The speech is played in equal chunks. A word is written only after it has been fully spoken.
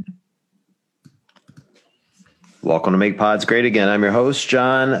Welcome to Make Pods Great Again. I'm your host,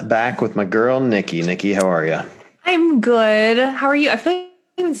 John, back with my girl, Nikki. Nikki, how are you? I'm good. How are you? I feel like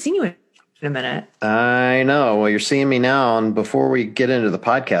I haven't seen you in a minute. I know. Well, you're seeing me now. And before we get into the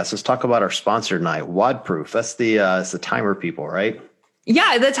podcast, let's talk about our sponsor tonight, WODPROOF. That's it's the timer people, right?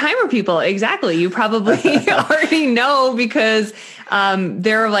 Yeah, the timer people. Exactly. You probably already know because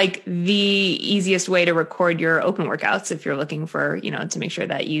they're like the easiest way to record your open workouts if you're looking for, to make sure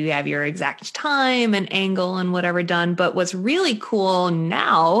that you have your exact time and angle and whatever done. But what's really cool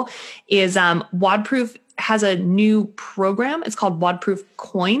now is WODPROOF has a new program. It's called WODPROOF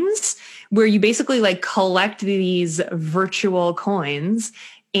Coins, where you basically like collect these virtual coins.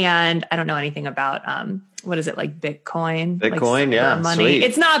 And I don't know anything about what is it, like Bitcoin? Bitcoin, like yeah, money. sweet.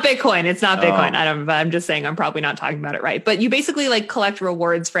 It's not Bitcoin. It's not Bitcoin. Oh. But I'm just saying I'm probably not talking about it right. But you basically like collect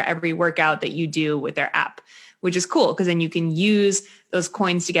rewards for every workout that you do with their app, which is cool because then you can use those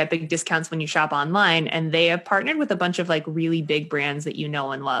coins to get big discounts when you shop online. And they have partnered with a bunch of like really big brands that you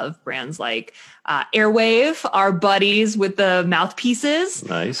know and love. Brands like Airwave, our buddies with the mouthpieces.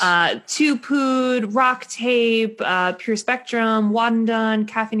 Nice. Tupood, Rock Tape, Pure Spectrum, Wadendon,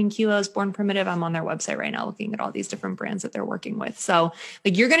 Caffeine and Kilos, Born Primitive. I'm on their website right now looking at all these different brands that they're working with. So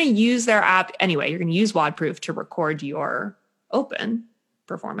like you're going to use their app anyway. You're going to use WODPROOF to record your open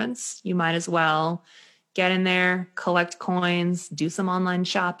performance. You might as well get in there, collect coins, do some online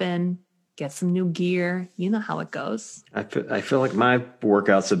shopping, get some new gear. You know how it goes. I feel like my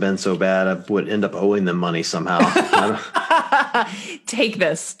workouts have been so bad, I would end up owing them money somehow. Take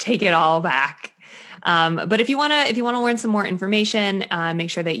it all back. But if you want to learn some more information, make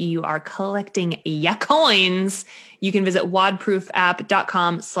sure that you are collecting ya coins. You can visit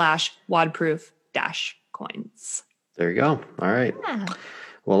wodproofapp.com/wodproof-coins. There you go. All right. Yeah.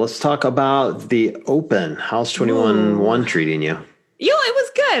 Well, let's talk about the Open. How's 21-1 treating you? It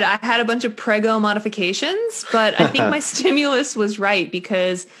was good. I had a bunch of prego modifications, but I think my stimulus was right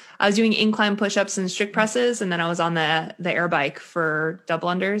because I was doing incline push-ups and strict presses, and then I was on the air bike for double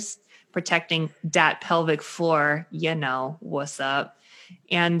unders, protecting that pelvic floor. You know what's up.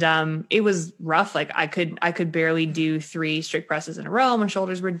 And it was rough. Like I could barely do 3 strict presses in a row. My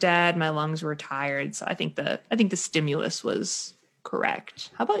shoulders were dead. My lungs were tired. So I think the stimulus was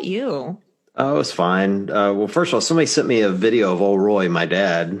correct. How about you? Oh, it was fine. Well, first of all, somebody sent me a video of old Roy, my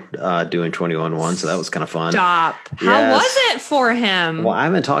dad, doing 21-1, so that was kind of fun. Stop. How was it for him? Well, I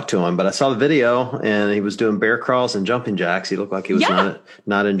haven't talked to him, but I saw the video, and he was doing bear crawls and jumping jacks. He looked like he was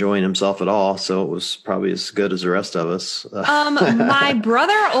not enjoying himself at all, so it was probably as good as the rest of us. My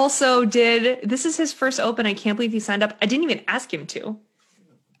brother also did. This is his first Open. I can't believe he signed up. I didn't even ask him to.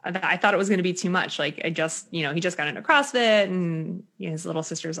 I thought it was going to be too much. Like he just got into CrossFit and his little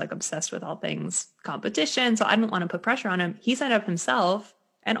sister's like obsessed with all things competition. So I didn't want to put pressure on him. He signed up himself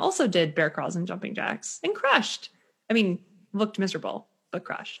and also did bear crawls and jumping jacks and crushed. I mean, looked miserable, but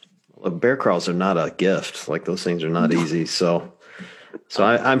crushed. Well, bear crawls are not a gift. Like those things are not easy. So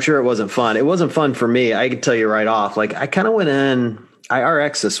I'm sure it wasn't fun. It wasn't fun for me. I can tell you right off. Like I kind of went in, I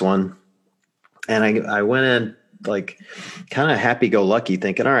RX this one and I went in, like kind of happy-go-lucky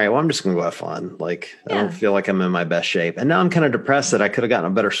thinking, all right, well, I'm just going to go have fun. Like, I don't feel like I'm in my best shape. And now I'm kind of depressed that I could have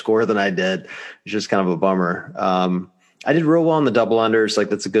gotten a better score than I did. It's just kind of a bummer. I did real well in the double unders. Like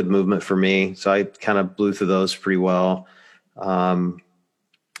that's a good movement for me. So I kind of blew through those pretty well. I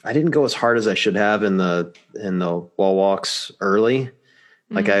didn't go as hard as I should have in the wall walks early.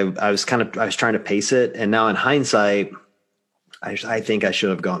 Like I was trying to pace it. And now in hindsight, I think I should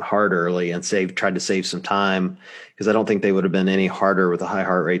have gone hard early and tried to save some time because I don't think they would have been any harder with a high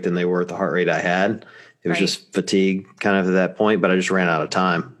heart rate than they were at the heart rate I had. It was just fatigue kind of at that point, but I just ran out of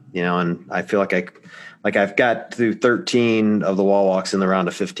time, and I feel like I've got through 13 of the wall walks in the round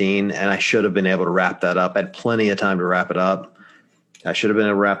of 15 and I should have been able to wrap that up. I had plenty of time to wrap it up. I should have been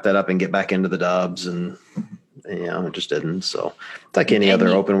able to wrap that up and get back into the dubs and it just didn't. So it's like any other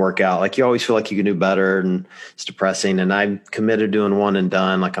open workout. Like you always feel like you can do better and it's depressing. And I'm committed to doing one and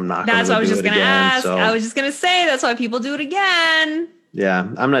done. Like I'm not going to do it again. That's what I was just going to ask. So, I was just going to say, that's why people do it again. Yeah.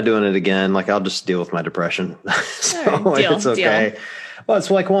 I'm not doing it again. Like I'll just deal with my depression. So it's okay. Deal. Well, it's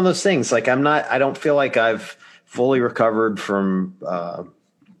like one of those things. Like I don't feel like I've fully recovered from the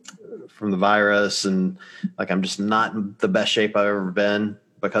virus. And like, I'm just not in the best shape I've ever been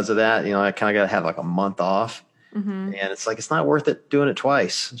because of that. I kind of got to have like a month off. Mm-hmm. And it's like, it's not worth it doing it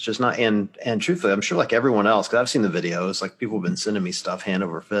twice. It's just not. And truthfully, I'm sure like everyone else, cause I've seen the videos, like people have been sending me stuff hand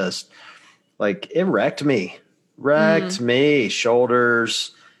over fist. Like it wrecked me,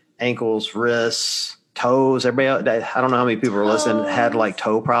 shoulders, ankles, wrists, toes. Everybody, I don't know how many people are listening, had like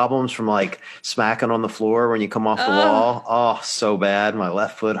toe problems from like smacking on the floor when you come off the wall. Oh, so bad. My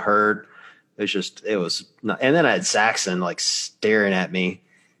left foot hurt. It was not, and then I had Saxon like staring at me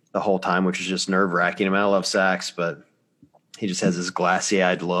the whole time, which was just nerve wracking. I mean, I love Sax, but he just has this glassy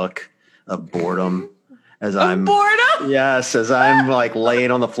eyed look of boredom as I'm like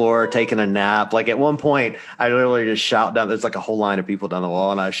laying on the floor, taking a nap. Like at one point I literally just shout down, there's like a whole line of people down the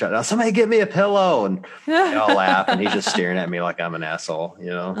wall, and I shout out, somebody get me a pillow, and they all laugh, and he's just staring at me like I'm an asshole,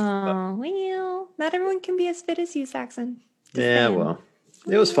 Oh, well, not everyone can be as fit as you, Saxon. Well,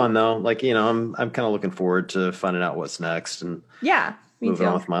 it was fun though. Like, I'm kind of looking forward to finding out what's next and moving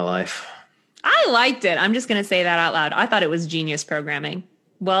on with my life. I liked it. I'm just going to say that out loud. I thought it was genius programming.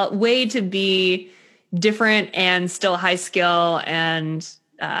 Well, way to be different and still high skill and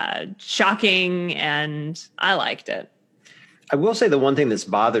shocking, and I liked it. I will say the one thing that's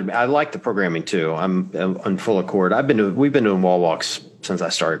bothered me, I like the programming too. I'm on full accord. We've been doing wall walks since I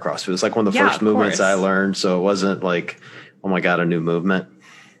started CrossFit. It was like one of the first movements I learned, so it wasn't like, oh my God, a new movement.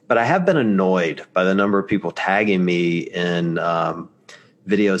 But I have been annoyed by the number of people tagging me in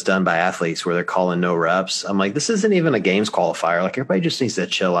videos done by athletes where they're calling no reps. I'm like, this isn't even a games qualifier. Like, everybody just needs to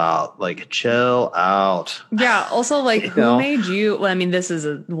chill out. Like, chill out. Yeah. Also, like, who made you? Well, I mean, this is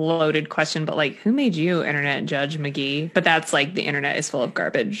a loaded question, but like, who made you internet judge McGee? But that's like, the internet is full of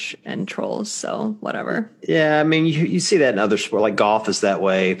garbage and trolls. So whatever. Yeah. I mean, you see that in other sports. Like golf is that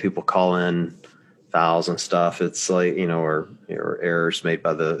way. People call in fouls and stuff. It's like, or errors made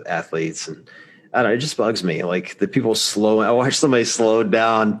by the athletes, and I don't know, it just bugs me. Like the people I watched somebody slow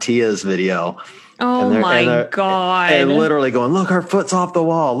down Tia's video. Oh my God. And literally going, look, her foot's off the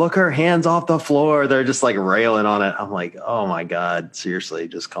wall. Look, her hand's off the floor. They're just like railing on it. I'm like, oh my God, seriously,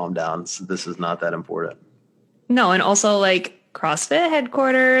 just calm down. This is not that important. No. And also like CrossFit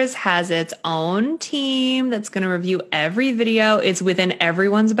headquarters has its own team that's going to review every video. It's within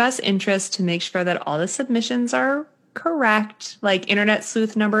everyone's best interest to make sure that all the submissions are correct. Like internet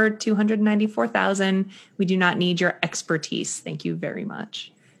sleuth number 294,000. We do not need your expertise. Thank you very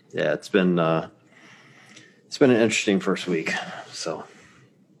much. Yeah, it's been an interesting first week. So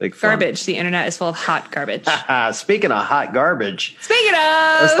big fun. Garbage. The internet is full of hot garbage. Speaking of hot garbage. Speaking of,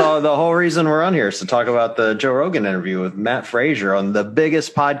 that's the whole reason we're on here is to talk about the Joe Rogan interview with Mat Frasers on the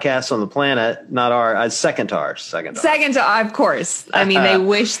biggest podcast on the planet. Not our second to ours. Of course. I mean, they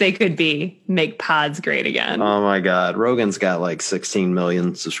wish they could make pods great again. Oh my God. Rogan's got like 16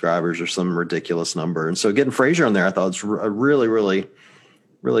 million subscribers or some ridiculous number. And so getting Fraser on there, I thought it's really, really,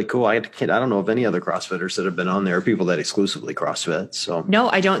 really cool. I don't know of any other CrossFitters that have been on there, or people that exclusively CrossFit. So no,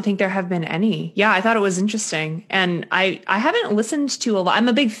 I don't think there have been any. Yeah, I thought it was interesting. And I haven't listened to a lot. I'm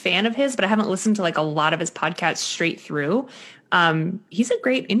a big fan of his, but I haven't listened to like a lot of his podcasts straight through. He's a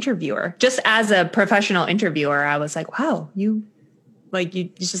great interviewer. Just as a professional interviewer, I was like, wow, you're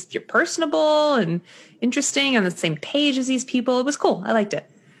personable and interesting, on the same page as these people. It was cool. I liked it.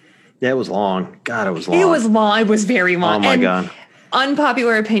 Yeah, it was long. God, it was long. It was long. It was very long. Oh my God.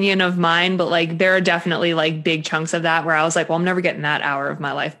 Unpopular opinion of mine, but like there are definitely like big chunks of that where I was like, well, I'm never getting that hour of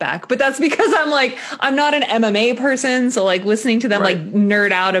my life back. But that's because I'm not an MMA person. So like listening to them like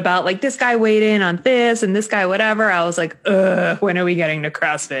nerd out about like this guy weighed in on this and this guy whatever, I was like, when are we getting to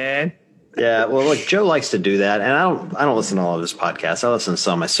CrossFit? Yeah, well, look, Joe likes to do that, and I don't listen to all of his podcasts. I listen to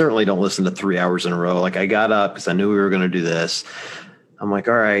some. I certainly don't listen to 3 hours in a row. Like I got up because I knew we were going to do this. I'm like,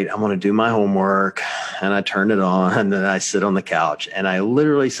 all right, I'm going to do my homework. And I turned it on, and then I sit on the couch, and I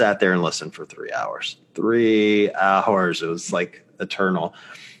literally sat there and listened for 3 hours. 3 hours. It was like eternal.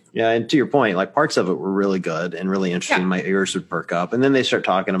 Yeah. And to your point, like parts of it were really good and really interesting. Yeah. My ears would perk up, and then they start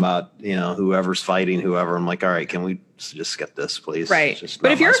talking about, whoever's fighting whoever. I'm like, all right, can we just skip this, please? Right.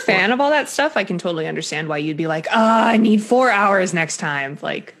 But if you're a fan of all that stuff, I can totally understand why you'd be like, I need 4 hours next time.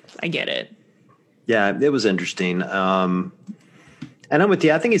 Like, I get it. Yeah, it was interesting. And I'm with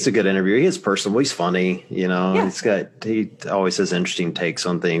you. I think he's a good interviewer. He is personable. He's funny. He always has interesting takes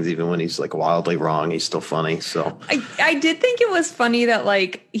on things, even when he's like wildly wrong. He's still funny. So I did think it was funny that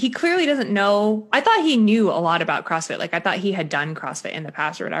like he clearly doesn't know. I thought he knew a lot about CrossFit. Like I thought he had done CrossFit in the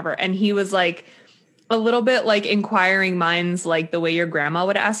past or whatever. And he was like a little bit like inquiring minds, like the way your grandma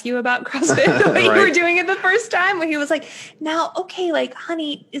would ask you about CrossFit, the way you were doing it the first time, where he was like, now, okay, like,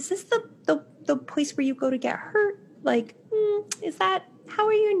 honey, is this the place where you go to get hurt? Like, is that, how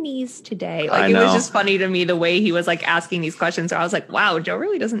are your knees today? Like, it was just funny to me the way he was like asking these questions. So I was like, wow, Joe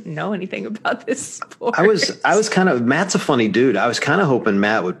really doesn't know anything about this sport. I was kind of, Matt's a funny dude. I was kind of hoping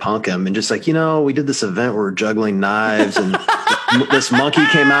Matt would punk him and just like, we did this event where we're juggling knives and this monkey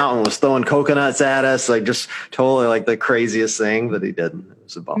came out and was throwing coconuts at us. Like just totally like the craziest thing, but he didn't. It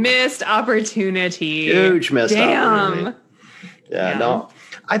was a bummer. Missed opportunity. Huge missed opportunity. Yeah, no,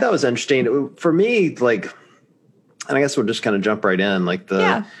 I thought it was interesting. For me, like, and I guess we'll just kind of jump right in. Like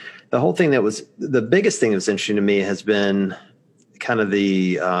the the whole thing that was the biggest thing that's interesting to me has been kind of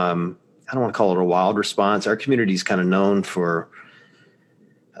the, I don't want to call it a wild response. Our community is kind of known for,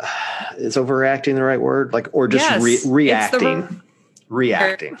 is overreacting the right word? Like, or just reacting,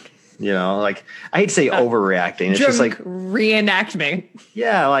 you know, like I hate to say overreacting. It's just like reenactment.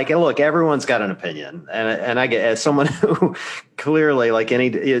 Yeah. Like, look, everyone's got an opinion. And I get, as someone who clearly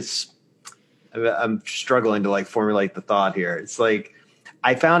I'm struggling to like formulate the thought here. It's like,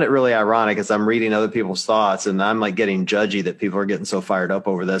 I found it really ironic as I'm reading other people's thoughts and I'm like getting judgy that people are getting so fired up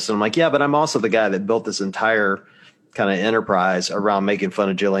over this. And I'm like, yeah, but I'm also the guy that built this entire kind of enterprise around making fun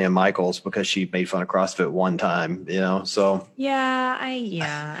of Jillian Michaels because she made fun of CrossFit one time, you know? So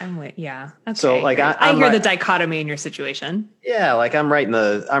I'm with, okay. So like, I hear the dichotomy in your situation. Yeah. Like I'm right in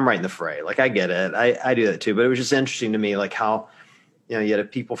the fray. Like I get it. I do that too, but it was just interesting to me, like how, you know, you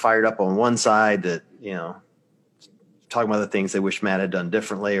had people fired up on one side that, you know, talking about the things they wish Matt had done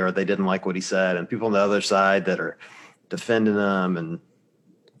differently, or they didn't like what he said, and people on the other side that are defending him, and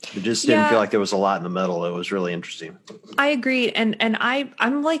it just didn't feel like there was a lot in the middle. It was really interesting. I agree. And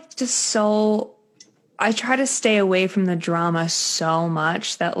I'm like, just so, I try to stay away from the drama so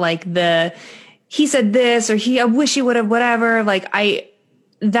much that like he said this, or I wish he would have, whatever. Like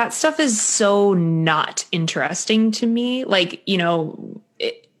that stuff is so not interesting to me. Like, you know,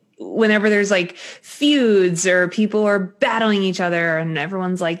 whenever there's like feuds or people are battling each other and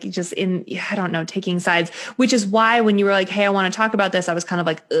everyone's like just I don't know, taking sides, which is why when you were like, hey, I want to talk about this, I was kind of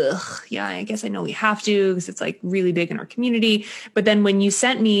like, ugh, yeah, I guess I know we have to, because it's like really big in our community. But then when you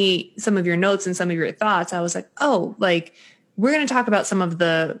sent me some of your notes and some of your thoughts, I was like, oh, like we're going to talk about some of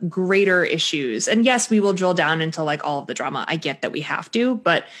the greater issues. And yes, we will drill down into like all of the drama. I get that we have to,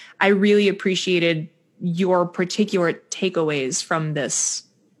 but I really appreciated your particular takeaways from this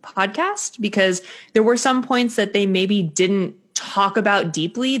podcast, because there were some points that they maybe didn't talk about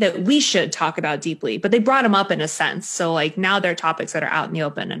deeply that we should talk about deeply, but they brought them up in a sense. So like now they're topics that are out in the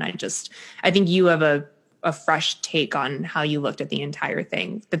open. And I think you have a fresh take on how you looked at the entire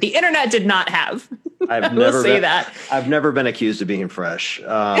thing that the internet did not have. I've never been accused of being fresh.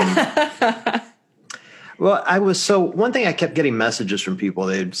 Well, one thing I kept getting messages from people,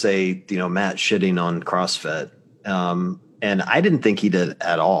 they'd say, you know, Matt shitting on CrossFit. And I didn't think he did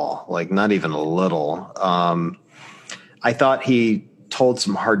at all, like not even a little. I thought he told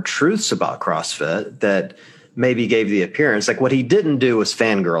some hard truths about CrossFit that maybe gave the appearance. Like what he didn't do was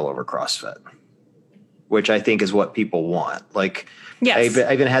fangirl over CrossFit, which I think is what people want. Like, yes.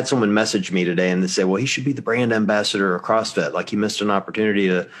 I even had someone message me today and they say, well, he should be the brand ambassador of CrossFit. Like he missed an opportunity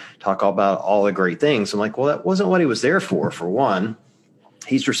to talk about all the great things. I'm like, well, that wasn't what he was there for one.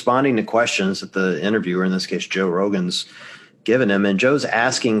 He's responding to questions that the interviewer, in this case, Joe Rogan's given him. And Joe's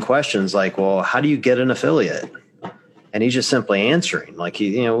asking questions like, well, how do you get an affiliate? And he's just simply answering like, what do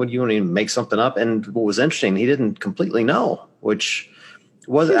you want to make something up? And what was interesting, he didn't completely know, which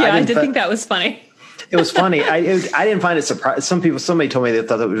was, I did think that was funny. It was funny. I didn't find it surprising. Somebody told me they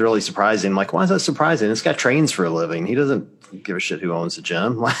thought that was really surprising. I'm like, why is that surprising? This guy trains for a living. He doesn't give a shit who owns the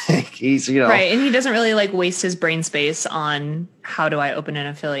gym. Like he's, right. And he doesn't really like waste his brain space on how do I open an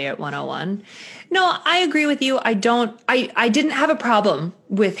affiliate 101. No, I agree with you. I didn't have a problem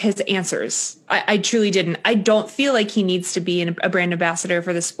with his answers. I truly didn't. I don't feel like he needs to be a brand ambassador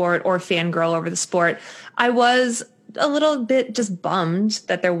for the sport or fangirl over the sport. I was a little bit just bummed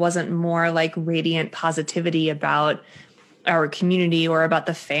that there wasn't more like radiant positivity about our community or about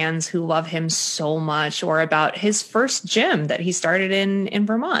the fans who love him so much, or about his first gym that he started in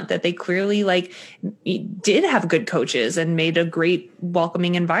Vermont, that they clearly like did have good coaches and made a great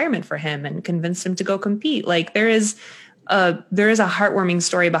welcoming environment for him and convinced him to go compete. Like there is a heartwarming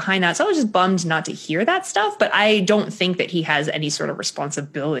story behind that. So I was just bummed not to hear that stuff, but I don't think that he has any sort of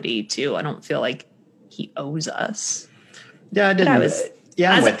responsibility to. I don't feel like he owes us. Yeah, I didn't.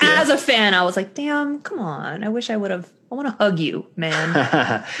 As a fan, I was like, damn, come on. I wish I would have. I want to hug you, man.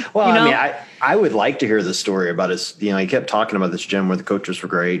 Well, I mean, I would like to hear the story about his, he kept talking about this gym where the coaches were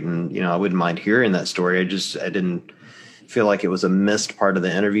great. And, I wouldn't mind hearing that story. I didn't feel like it was a missed part of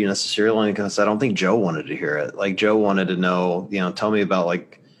the interview necessarily, because I don't think Joe wanted to hear it. Like Joe wanted to know, tell me about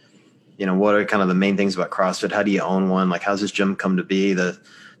like, what are kind of the main things about CrossFit? How do you own one? Like, how's this gym come to be? The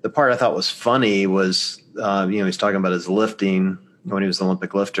part I thought was funny was, he's talking about his lifting when he was an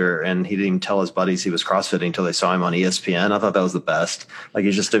Olympic lifter, and he didn't even tell his buddies he was CrossFitting until they saw him on ESPN. I thought that was the best. Like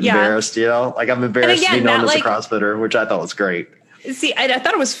he's just embarrassed, like I'm embarrassed to be known as a CrossFitter, which I thought was great. See, I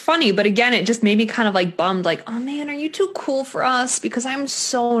thought it was funny, but again, it just made me kind of like bummed, like, oh man, are you too cool for us? Because I'm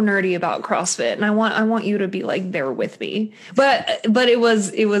so nerdy about CrossFit and I want you to be like there with me. But it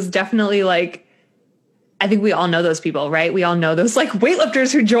was definitely like, I think we all know those people, right? We all know those like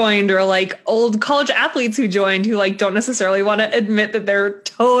weightlifters who joined or like old college athletes who joined who like don't necessarily want to admit that they're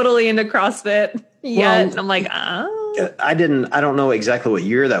totally into CrossFit yet. And I'm like, I don't know exactly what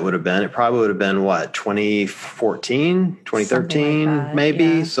year that would have been. It probably would have been what, 2014, 2013, like that, maybe.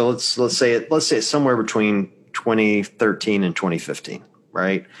 Yeah. So let's say it's somewhere between 2013 and 2015,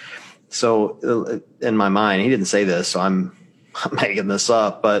 right? So in my mind, he didn't say this, so I'm making this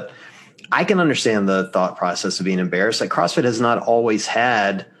up, but I can understand the thought process of being embarrassed. Like CrossFit has not always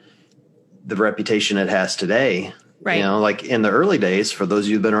had the reputation it has today. Right. You know, like in the early days, for those of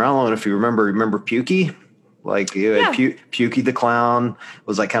you who've been around long enough, you remember Pukey? Like Pukey the clown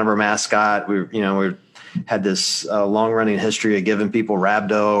was like kind of our mascot. We had this long running history of giving people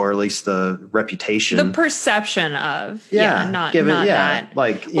rhabdo, or at least the reputation, the perception of, not that.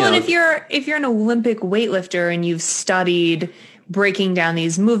 Like, and if you're an Olympic weightlifter and you've studied breaking down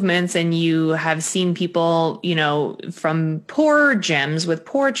these movements and you have seen people, from poor gyms with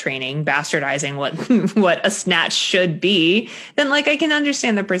poor training, bastardizing what a snatch should be, then like I can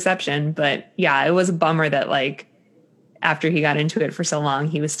understand the perception. But yeah, it was a bummer that like after he got into it for so long,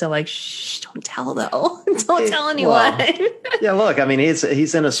 he was still like, shh, don't tell though. Don't tell anyone. Yeah, look, I mean,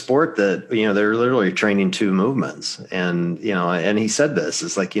 he's in a sport that, they're literally training two movements. And, and he said this,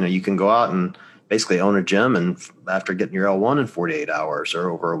 it's like, you can go out and basically own a gym and after getting your L1 in 48 hours or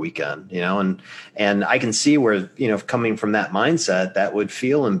over a weekend, and I can see where, coming from that mindset, that would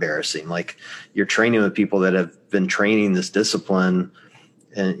feel embarrassing. Like you're training with people that have been training this discipline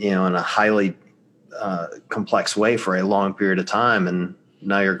in a highly complex way for a long period of time. And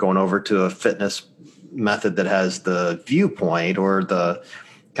now you're going over to a fitness method that has the viewpoint or the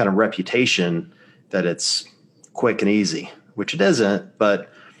kind of reputation that it's quick and easy, which it isn't, but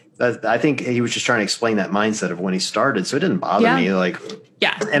I think he was just trying to explain that mindset of when he started. So it didn't bother me.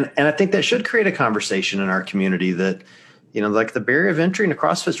 And I think that should create a conversation in our community that, like the barrier of entry into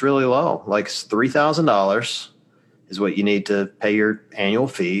CrossFit is really low. Like $3,000 is what you need to pay your annual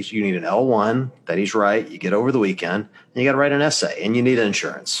fees. You need an L1 that he's right. You get over the weekend and you got to write an essay and you need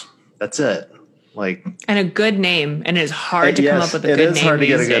insurance. That's it. And a good name. And it's hard to come up with a good name. It is hard to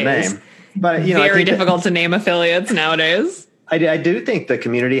get a good name. But very difficult to name affiliates nowadays. I do think the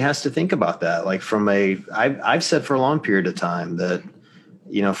community has to think about that. Like I've said for a long period of time that,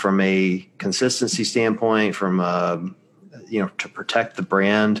 from a consistency standpoint, from, to protect the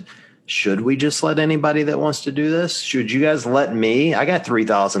brand, should we just let anybody that wants to do this? Should you guys let me? I got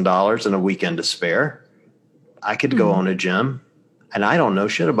 $3,000 in a weekend to spare. I could go own a gym and I don't know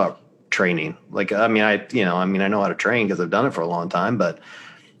shit about training. I know how to train because I've done it for a long time, but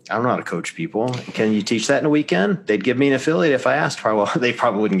I don't know how to coach people. Can you teach that in a weekend? They'd give me an affiliate if I asked. They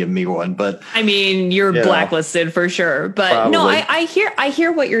probably wouldn't give me one, but I mean, you're blacklisted for sure. But probably. No, I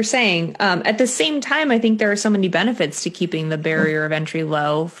hear what you're saying. At the same time, I think there are so many benefits to keeping the barrier of entry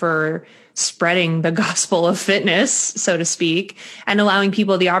low for spreading the gospel of fitness, so to speak, and allowing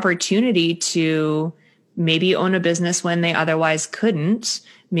people the opportunity to maybe own a business when they otherwise couldn't.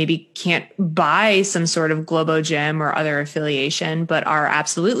 Maybe can't buy some sort of Globo Gym or other affiliation, but are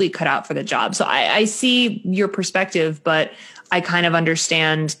absolutely cut out for the job. So I see your perspective, but I kind of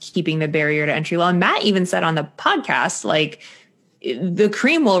understand keeping the barrier to entry low. And Matt even said on the podcast, like the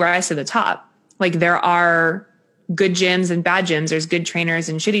cream will rise to the top. Like there are good gyms and bad gyms. There's good trainers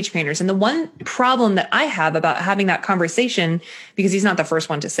and shitty trainers. And the one problem that I have about having that conversation, because he's not the first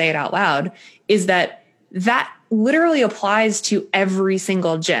one to say it out loud, is that literally applies to every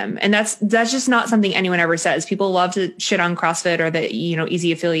single gym. And that's just not something anyone ever says. People love to shit on CrossFit or the,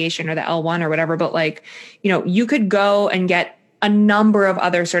 easy affiliation or the L1 or whatever. But you could go and get a number of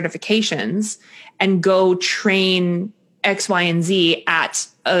other certifications and go train X, Y, and Z at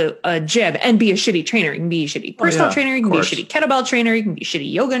a gym and be a shitty trainer. You can be a shitty personal trainer. You can be a shitty kettlebell trainer. You can be a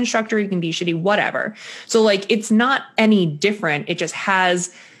shitty yoga instructor. You can be a shitty whatever. So it's not any different. It just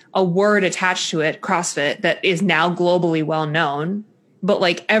has a word attached to it, CrossFit, that is now globally well known.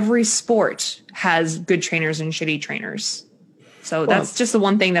 But every sport has good trainers and shitty trainers. So that's just the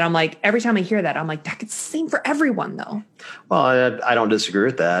one thing that I'm like, every time I hear that, I'm like, that's the same for everyone though. Well, I don't disagree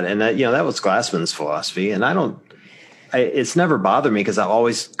with that. And that, that was Glassman's philosophy. And it's never bothered me because I've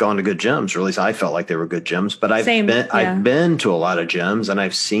always gone to good gyms, or at least I felt like they were good gyms, but I've been to a lot of gyms and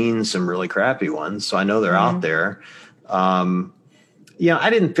I've seen some really crappy ones. So I know they're out there. I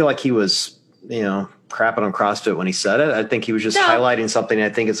didn't feel like he was, crapping on CrossFit when he said it. I think he was just highlighting something. I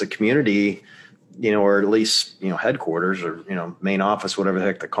think as a community, or at least, headquarters or, main office, whatever the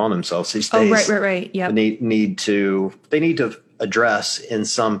heck they call themselves these days. Right. Yeah. They need to address in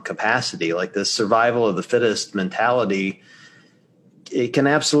some capacity, like this survival of the fittest mentality. it can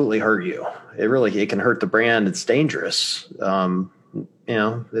absolutely hurt you. It can hurt the brand. It's dangerous.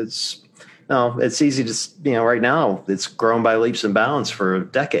 It's easy to, right now it's grown by leaps and bounds for a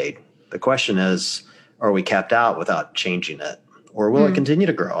decade. The question is, are we capped out without changing it, or will it continue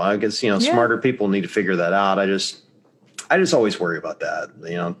to grow? I guess, smarter people need to figure that out. I just always worry about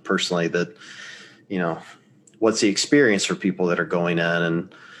that, personally, that, what's the experience for people that are going in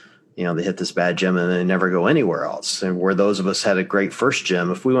and, they hit this bad gym and they never go anywhere else. And where those of us had a great first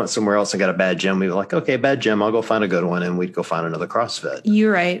gym, if we went somewhere else and got a bad gym, we were like, okay, bad gym, I'll go find a good one. And we'd go find another CrossFit.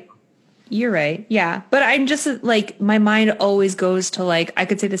 You're right. Yeah. But I'm just like, my mind always goes to like, I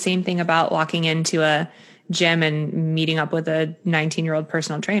could say the same thing about walking into a gym and meeting up with a 19-year-old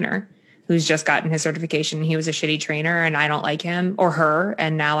personal trainer who's just gotten his certification. He was a shitty trainer and I don't like him or her.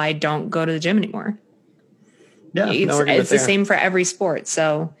 And now I don't go to the gym anymore. Yeah. It's the same for every sport.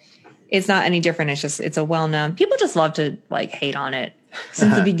 So it's not any different. It's a well-known, people just love to like hate on it.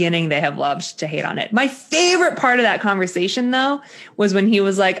 Since the beginning, they have loved to hate on it. My favorite part of that conversation, though, was when he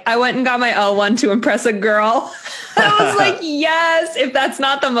was like, I went and got my L1 to impress a girl. I was like, yes, if that's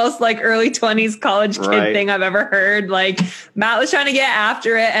not the most like early 20s college kid thing I've ever heard. Like, Matt was trying to get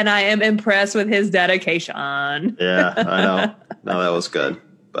after it, and I am impressed with his dedication. Yeah, I know. No, that was good.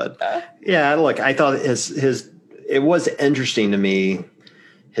 But yeah, look, I thought it was interesting to me.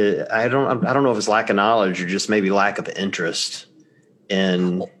 I don't know if it's lack of knowledge or just maybe lack of interest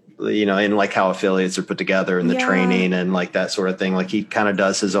in like how affiliates are put together and the training and like that sort of thing. Like he kind of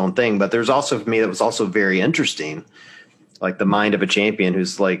does his own thing, but there's also, for me, that was also very interesting. Like the mind of a champion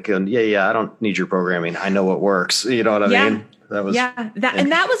who's like, I don't need your programming. I know what works. You know what I mean? That was, and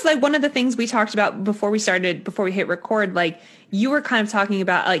that was like one of the things we talked about before we hit record. Like you were kind of talking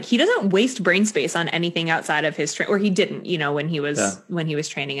about, like, he doesn't waste brain space on anything outside of his or he didn't, when he was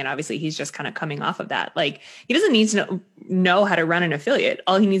training. And obviously he's just kind of coming off of that. Like he doesn't need to know how to run an affiliate.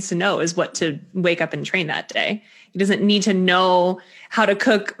 All he needs to know is what to wake up and train that day. He doesn't need to know how to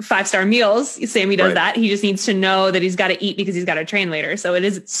cook 5-star meals. Sammy does that. He just needs to know that he's got to eat because he's got to train later. So it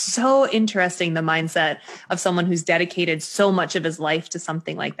is so interesting, the mindset of someone who's dedicated so much of his life to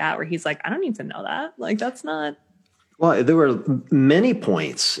something like that, where he's like, I don't need to know that. Like, that's not. Well, there were many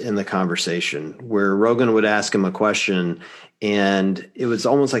points in the conversation where Rogan would ask him a question and it was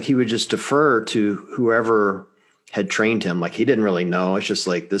almost like he would just defer to whoever had trained him. Like he didn't really know. It's just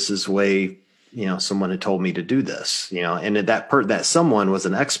like, this is way, someone had told me to do this, and that someone was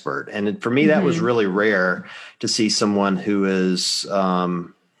an expert. And for me, that was really rare to see someone who is,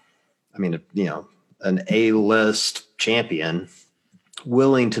 an A-list champion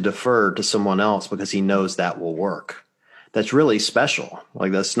willing to defer to someone else because he knows that will work. That's really special.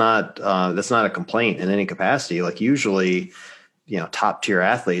 Like that's not a complaint in any capacity. Like usually, top tier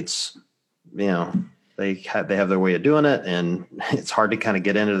athletes, they have their way of doing it, and it's hard to kind of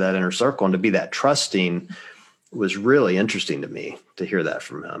get into that inner circle. And to be that trusting was really interesting to me to hear that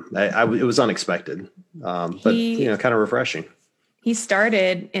from him. It was unexpected, but kind of refreshing. He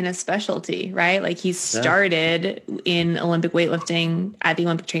started in a specialty, right? Like he started in Olympic weightlifting at the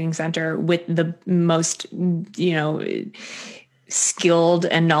Olympic Training Center with the most, skilled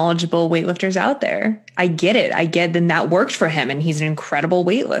and knowledgeable weightlifters out there. I get it. Then that worked for him, and he's an incredible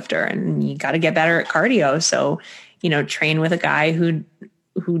weightlifter, and you got to get better at cardio. So, train with a guy who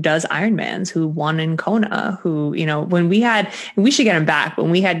does Ironmans, who won in Kona, who, when we should get him back,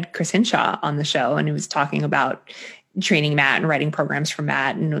 when we had Chris Hinshaw on the show and he was talking about training Matt and writing programs for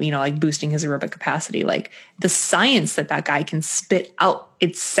Matt and, like boosting his aerobic capacity, like the science that guy can spit out,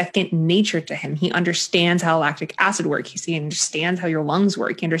 it's second nature to him. He understands how lactic acid works. He understands how your lungs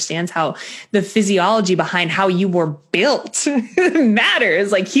work. He understands how the physiology behind how you were built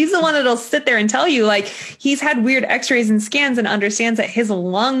matters. Like he's the one that'll sit there and tell you, like, he's had weird x-rays and scans and understands that his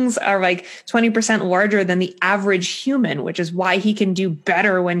lungs are like 20% larger than the average human, which is why he can do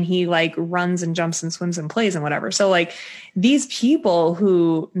better when he like runs and jumps and swims and plays and whatever. So like these people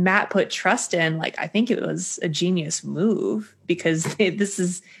who Matt put trust in, like, I think it was a genius move because this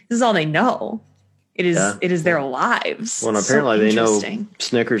is all they know. It is their lives. Well, apparently they know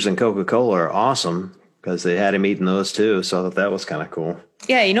Snickers and Coca-Cola are awesome because they had him eating those too. So that was kind of cool.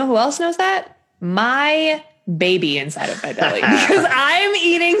 Yeah. You know who else knows that? My baby inside of my belly, because I'm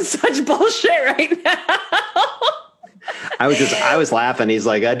eating such bullshit right now. I was laughing. He's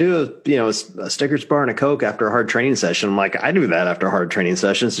like, I do a Snickers bar and a Coke after a hard training session. I'm like, I do that after hard training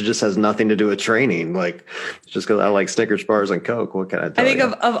sessions. It just has nothing to do with training. Like, it's just because I like Snickers bars and Coke. What can I tell you? I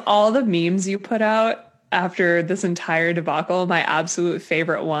think of all the memes you put out after this entire debacle, my absolute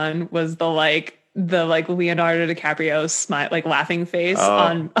favorite one was the like the like Leonardo DiCaprio smile, like laughing face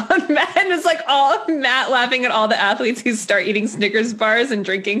on Matt. And it's like all Matt laughing at all the athletes who start eating Snickers bars and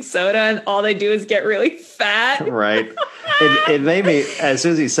drinking soda, and all they do is get really fat. Right. It made me, as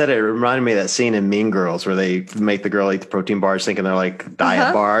soon as he said it, it reminded me of that scene in Mean Girls where they make the girl eat the protein bars thinking they're like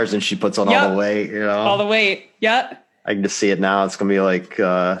diet bars, and she puts on all the weight, All the weight. Yep. I can just see it now. It's going to be like,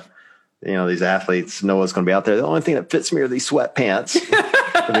 these athletes know what's going to be out there. The only thing that fits me are these sweatpants.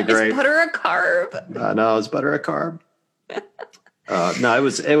 It'd be great. Is butter a carb? No, is butter a carb? No,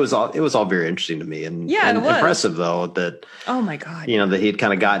 it was all very interesting to me, and it was impressive though that. Oh my God! That he'd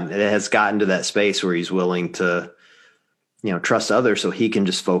kind of has gotten to that space where he's willing to, trust others so he can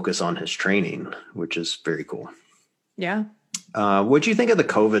just focus on his training, which is very cool. Yeah. What'd you think of the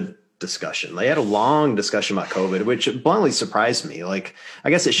COVID discussion? They had a long discussion about COVID, which bluntly surprised me. Like, I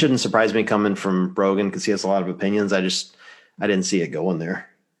guess it shouldn't surprise me coming from Rogan because he has a lot of opinions. I didn't see it going there.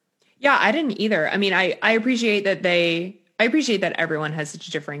 Yeah, I didn't either. I mean, I appreciate that everyone has such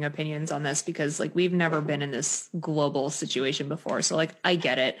differing opinions on this because like we've never been in this global situation before. So like I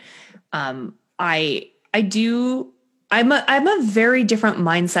get it. I'm a very different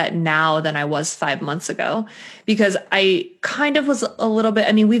mindset now than I was 5 months ago because I kind of was a little bit,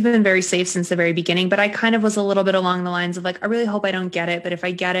 I mean, we've been very safe since the very beginning, but I kind of was a little bit along the lines of like, I really hope I don't get it. But if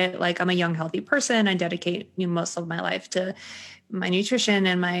I get it, like I'm a young, healthy person. I dedicate most of my life to my nutrition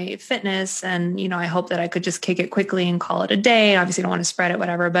and my fitness. And, I hope that I could just kick it quickly and call it a day. Obviously I don't want to spread it,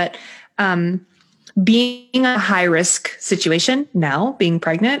 whatever, but, being a high risk situation now, being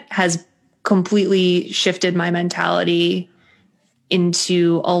pregnant has completely shifted my mentality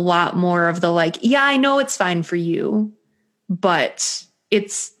into a lot more of the like, yeah, I know it's fine for you, but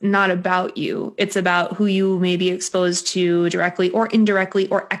it's not about you. It's about who you may be exposed to directly or indirectly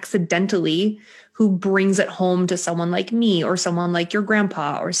or accidentally who brings it home to someone like me or someone like your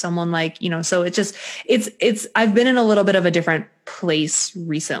grandpa or someone like, so I've been in a little bit of a different place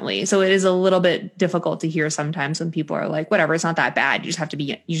recently. So it is a little bit difficult to hear sometimes when people are like, whatever, it's not that bad. You just have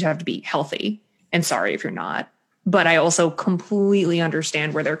to be healthy and sorry if you're not. But I also completely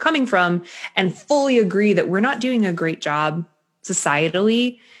understand where they're coming from and fully agree that we're not doing a great job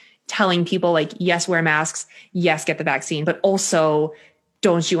societally telling people like, yes, wear masks, yes, get the vaccine, but also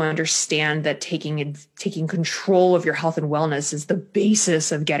don't you understand that taking control of your health and wellness is the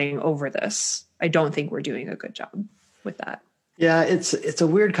basis of getting over this? I don't think we're doing a good job with that. Yeah, it's a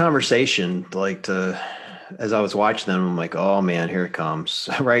weird conversation. Like as I was watching them, I'm like, oh man, here it comes,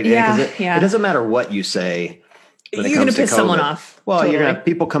 right? Yeah, it doesn't matter what you say. You're going to piss someone off. Well, totally. You're going to have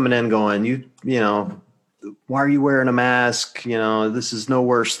people coming in going, you why are you wearing a mask? This is no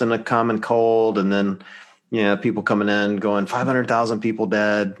worse than a common cold, and then. People coming in going 500,000 people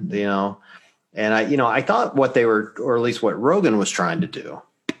dead, and I thought what they were, or at least what Rogan was trying to do,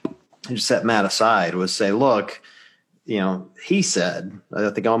 and just set Matt aside was say, look, he said,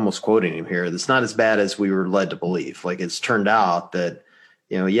 I think I'm almost quoting him here, it's not as bad as we were led to believe. Like it's turned out that,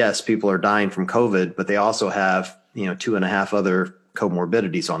 yes, people are dying from COVID, but they also have, 2.5 other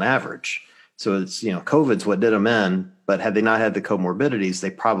comorbidities on average. So it's, COVID's what did them in, but had they not had the comorbidities,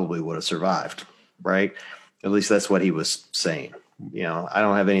 they probably would have survived. Right. At least that's what he was saying. I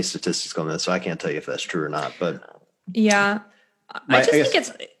don't have any statistics on this, so I can't tell you if that's true or not. But yeah, I think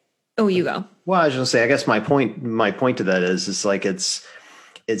it's. Oh, you go. Well, I was going to say, I guess my point to that is like it's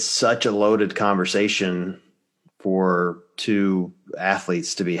such a loaded conversation for two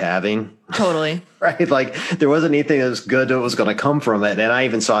athletes to be having. Totally. Right. Like there wasn't anything that was good that was going to come from it, and I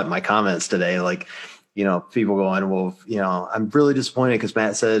even saw it in my comments today. Like. People going, well, I'm really disappointed because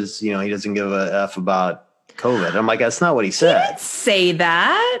Matt says, he doesn't give a F about COVID. I'm like, that's not what he said. He didn't say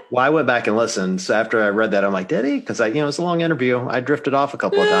that. Well, I went back and listened. So after I read that, I'm like, did he? Because it's a long interview. I drifted off a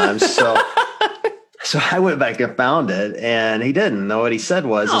couple of times. So I went back and found it, and he didn't. No, what he said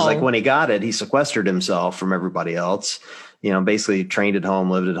was, is like when he got it, he sequestered himself from everybody else. Basically trained at home,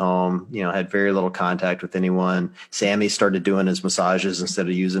 lived at home, had very little contact with anyone. Sammy started doing his massages instead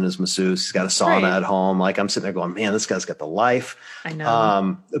of using his masseuse. He's got a sauna at home. Like I'm sitting there going, man, this guy's got the life. I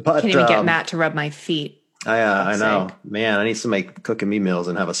know. But can't even get Matt to rub my feet. I know, man, I need somebody cooking me meals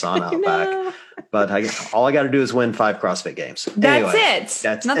and have a sauna out back. But all I got to do is win 5 CrossFit games. That's it.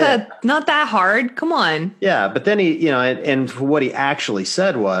 That's not that hard. Come on. Yeah. But then he, and what he actually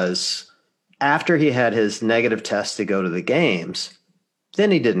said was, after he had his negative test to go to the games, then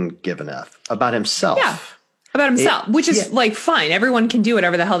he didn't give an F about himself. Yeah, about himself, which is like fine. Everyone can do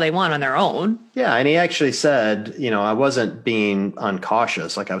whatever the hell they want on their own. Yeah, and he actually said, I wasn't being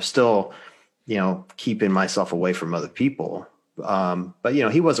uncautious. Like I was still, keeping myself away from other people. But,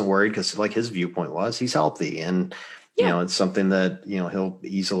 he wasn't worried because like his viewpoint was he's healthy. And, it's something that, he'll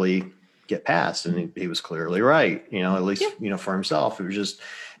easily get past. And he was clearly right, at least, for himself.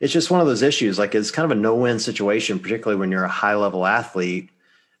 It's just one of those issues. Like, it's kind of a no-win situation, particularly when you're a high level athlete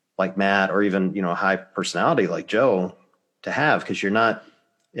like Matt, or even, a high personality like Joe to have, because you're not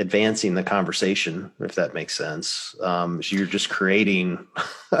advancing the conversation, if that makes sense. So you're just creating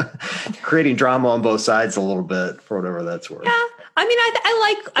drama on both sides a little bit, for whatever that's worth. Yeah. I mean,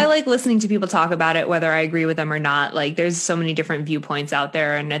 I like listening to people talk about it, whether I agree with them or not. Like, there's so many different viewpoints out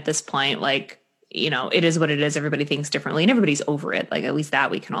there. And at this point, like, it is what it is. Everybody thinks differently and everybody's over it. Like, at least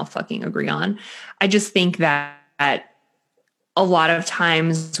that we can all fucking agree on. I just think that a lot of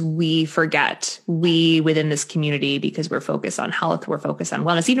times we forget, within this community, because we're focused on health, we're focused on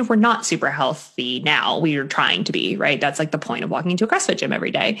wellness. Even if we're not super healthy now, we are trying to be, right? That's like the point of walking into a CrossFit gym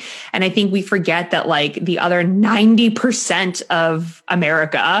every day. And I think we forget that, like, the other 90% of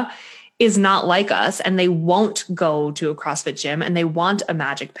America is not like us, and they won't go to a CrossFit gym, and they want a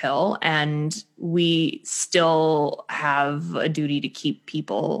magic pill. And we still have a duty to keep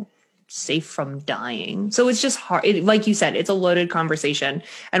people safe from dying. So it's just hard. Like you said, it's a loaded conversation.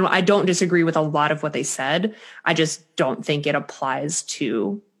 And I don't disagree with a lot of what they said. I just don't think it applies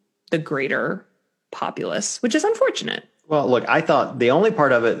to the greater populace, which is unfortunate. Well, look, I thought the only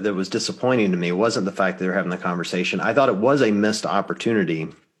part of it that was disappointing to me wasn't the fact that they're having the conversation. I thought it was a missed opportunity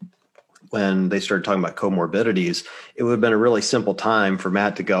when they started talking about comorbidities. It would have been a really simple time for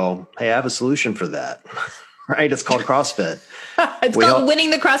Matt to go, hey, I have a solution for that. Right? It's called CrossFit. It's called winning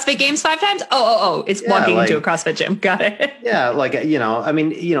the CrossFit Games 5 times. Oh, it's walking into a CrossFit gym. Got it. Yeah. Like,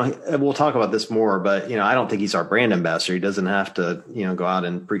 we'll talk about this more, but, I don't think he's our brand ambassador. He doesn't have to, go out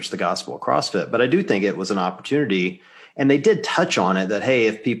and preach the gospel of CrossFit, but I do think it was an opportunity, and they did touch on it that, hey,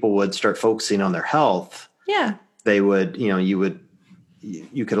 if people would start focusing on their health, they would,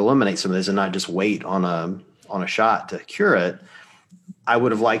 you could eliminate some of this and not just wait on a shot to cure it. I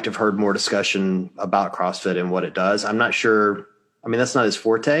would have liked to have heard more discussion about CrossFit and what it does. I'm not sure. I mean, that's not his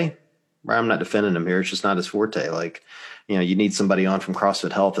forte. Right? I'm not defending him here. It's just not his forte. Like, you need somebody on from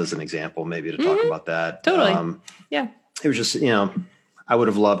CrossFit Health as an example, maybe, to talk about that. Totally. Yeah. It was just, I would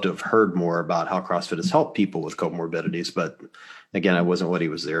have loved to have heard more about how CrossFit has helped people with comorbidities. But again, it wasn't what he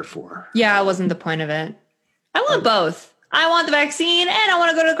was there for. Yeah, it wasn't the point of it. I want both. I want the vaccine, and I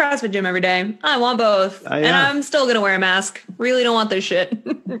want to go to the CrossFit gym every day. I want both. And I'm still going to wear a mask. Really don't want this shit.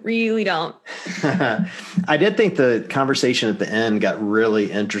 Really don't. I did think the conversation at the end got really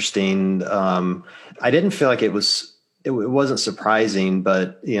interesting. I didn't feel like it wasn't surprising,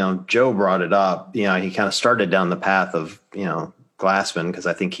 but, Joe brought it up. He kind of started down the path of, Glassman, because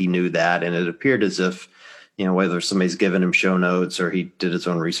I think he knew that. And it appeared as if, whether somebody's given him show notes or he did his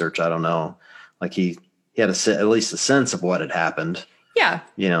own research, I don't know. Like he had at least a sense of what had happened. Yeah.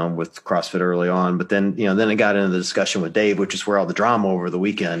 With CrossFit early on. But then, then it got into the discussion with Dave, which is where all the drama over the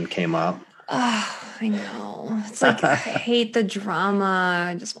weekend came up. Oh, I know. It's like, I hate the drama.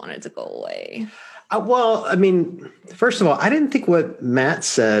 I just want it to go away. Well, I mean, first of all, I didn't think what Matt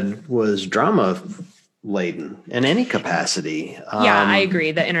said was drama laden in any capacity. Yeah, I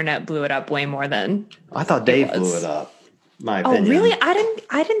agree. The internet blew it up way more than I thought Dave blew it up. My opinion. Oh, really?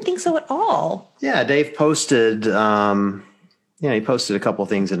 I didn't think so at all. Yeah, Dave posted. He posted a couple of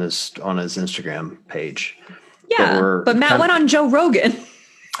things on his Instagram page. Yeah, but Matt went on Joe Rogan.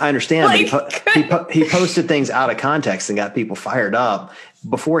 I understand, but he posted things out of context and got people fired up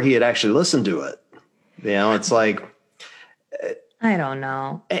before he had actually listened to it. It's like, I don't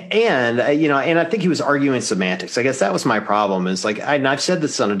know. And I think he was arguing semantics. I guess that was my problem. Is like, and I've said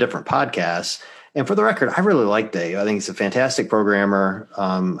this on a different podcast. And for the record, I really like Dave. I think he's a fantastic programmer.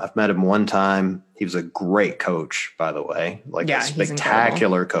 I've met him one time. He was a great coach, by the way, like a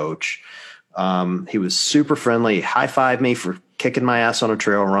spectacular coach. He was super friendly. High-fived me for kicking my ass on a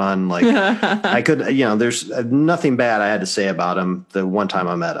trail run. Like I could, there's nothing bad I had to say about him the one time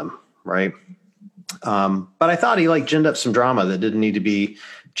I met him. Right. But I thought he ginned up some drama that didn't need to be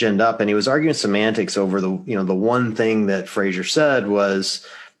ginned up. And he was arguing semantics over the one thing that Fraser said was,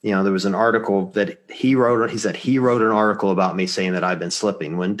 there was an article that he wrote. He said he wrote an article about me saying that I've been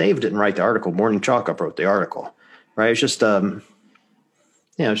slipping when Dave didn't write the article. Morning Chalk Up wrote the article, right? It's just,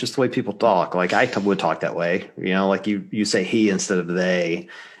 it's just the way people talk. Like I would talk that way, like you say he instead of they,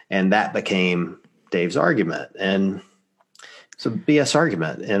 and that became Dave's argument. And it's a BS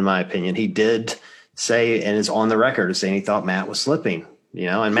argument, in my opinion. He did say, and is on the record as saying he thought Matt was slipping.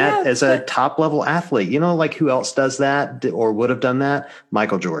 And Matt is a top level athlete, who else does that or would have done that?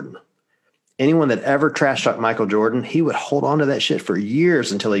 Michael Jordan. Anyone that ever trash talked Michael Jordan, he would hold on to that shit for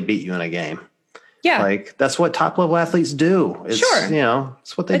years until he beat you in a game. Yeah. Like that's what top level athletes do. It's,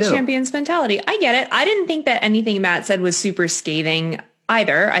 it's what they do. The champion's mentality. I get it. I didn't think that anything Matt said was super scathing.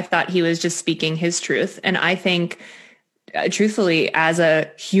 either. I thought he was just speaking his truth. And I think, truthfully, as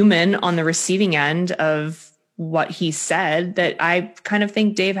a human on the receiving end of what he said, that I kind of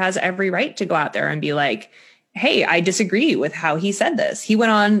think Dave has every right to go out there and be like, hey, I disagree with how he said this. He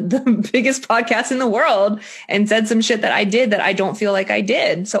went on the biggest podcast in the world and said some shit that I did that I don't feel like I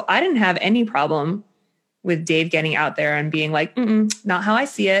did. So I didn't have any problem with Dave getting out there and being like, not how I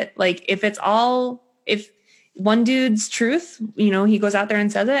see it. Like, if one dude's truth, he goes out there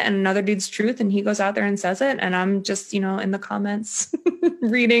and says it, and another dude's truth, and he goes out there and says it. And I'm just, in the comments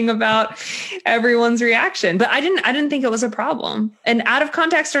reading about everyone's reaction. But I didn't think it was a problem. And out of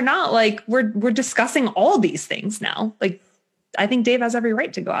context or not, like, we're discussing all these things now. Like, I think Dave has every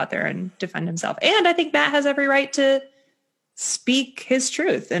right to go out there and defend himself. And I think Matt has every right to speak his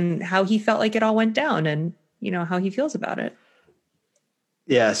truth and how he felt like it all went down and, how he feels about it.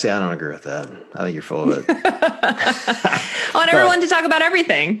 Yeah, see, I don't agree with that. I think you're full of it. I want everyone to talk about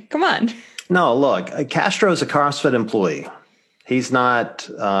everything. Come on. No, look, Castro's a CrossFit employee. He's not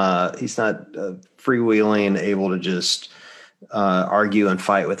freewheeling, able to just argue and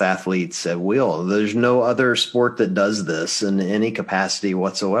fight with athletes at will. There's no other sport that does this in any capacity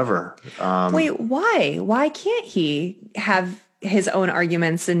whatsoever. Wait, why? Why can't he have his own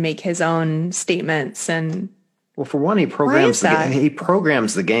arguments and make his own statements? And well, for one, he programs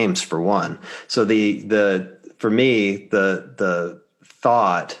the games for one. So for me, the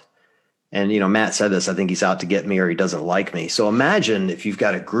thought, and Matt said this, I think he's out to get me or he doesn't like me. So imagine if you've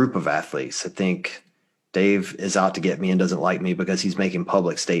got a group of athletes. I think Dave is out to get me and doesn't like me because he's making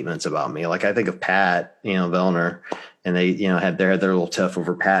public statements about me. Like I think of Pat, Vellner, and they, had their little tiff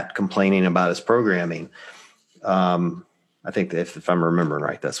over Pat complaining about his programming. I think if I'm remembering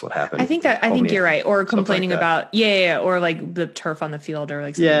right, that's what happened. I think you're right. Or complaining about, or like the turf on the field or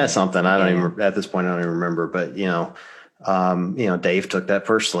like something. Yeah, something. I don't even, at this point, I don't even remember. But, Dave took that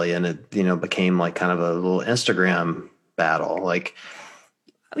personally and it, became like kind of a little Instagram battle. Like,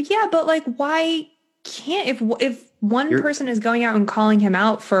 yeah, but like, why can't, if one person is going out and calling him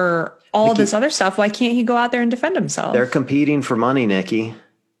out for all this other stuff, why can't he go out there and defend himself? They're competing for money, Niki.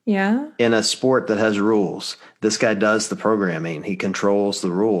 Yeah. In a sport that has rules. This guy does the programming. He controls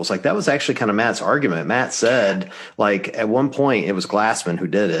the rules. Like that was actually kind of Matt's argument. Matt said, like at one point it was Glassman who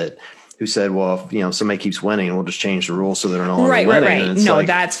did it, who said, well, if somebody keeps winning, we'll just change the rules so they're no longer winning. Right. No,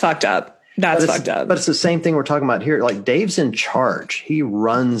 that's fucked up. That's fucked up. But it's the same thing we're talking about here. Like Dave's in charge. He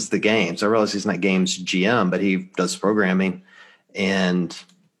runs the games. I realize he's not games GM, but he does programming. And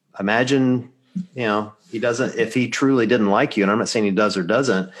imagine, he doesn't, if he truly didn't like you, and I'm not saying he does or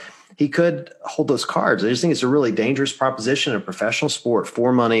doesn't, he could hold those cards. I just think it's a really dangerous proposition in professional sport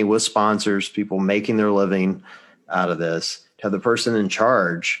for money with sponsors, people making their living out of this, to have the person in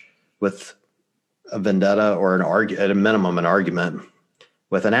charge with a vendetta or at a minimum, an argument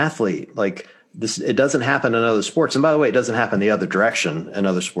with an athlete like this. It doesn't happen in other sports. And by the way, it doesn't happen the other direction in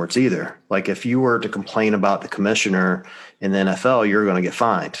other sports either. Like if you were to complain about the commissioner in the NFL, you're going to get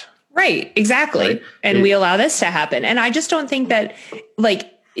fined. Right. Exactly. Right? And we allow this to happen. And I just don't think that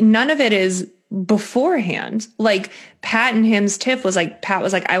none of it is beforehand. Like Pat and him's tiff was like, Pat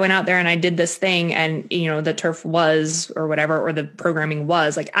was like, I went out there and I did this thing and, the turf was or whatever, or the programming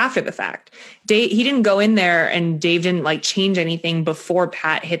was like after the fact. He didn't go in there and Dave didn't like change anything before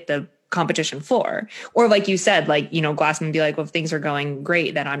Pat hit the competition floor. Or like you said, Glassman would be like, well, if things are going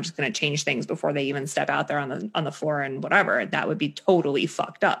great, then I'm just going to change things before they even step out there on the floor and whatever. That would be totally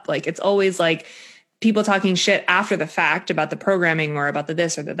fucked up. Like it's always like people talking shit after the fact about the programming or about the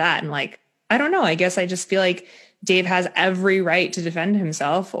this or the that. And like, I don't know. I guess I just feel like Dave has every right to defend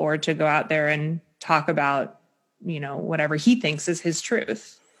himself or to go out there and talk about, whatever he thinks is his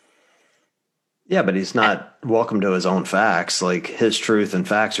truth. Yeah, but he's not welcome to his own facts. Like his truth and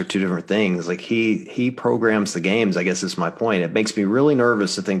facts are two different things. Like he programs the games, I guess is my point. It makes me really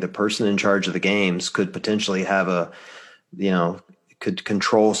nervous to think the person in charge of the games could potentially have could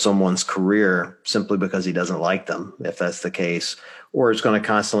control someone's career simply because he doesn't like them, if that's the case, or is going to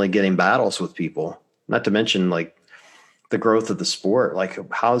constantly get in battles with people. Not to mention like the growth of the sport.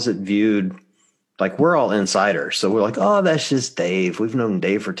 Like how is it viewed? Like we're all insiders. So we're like, oh, that's just Dave. We've known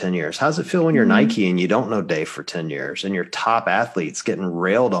Dave for 10 years. How's it feel when you're Nike and you don't know Dave for 10 years and your top athletes getting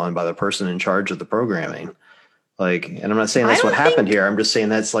railed on by the person in charge of the programming? Like, and I'm not saying that's what happened here. I'm just saying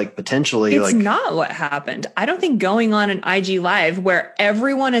that's like potentially it's not what happened. I don't think going on an IG live where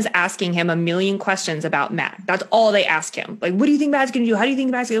everyone is asking him a million questions about Matt. That's all they ask him. Like, what do you think Matt's going to do? How do you think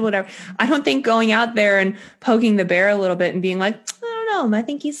Matt's going to do? Whatever. I don't think going out there and poking the bear a little bit and being like, I don't know, I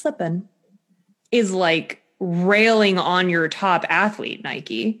think he's slipping, is like railing on your top athlete,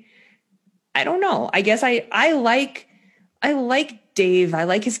 Nike. I don't know. I guess I like Dave. I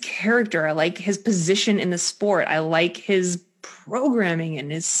like his character. I like his position in the sport. I like his programming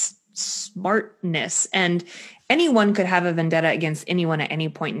and his smartness. And anyone could have a vendetta against anyone at any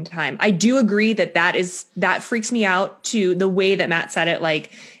point in time. I do agree that freaks me out, to the way that Matt said it.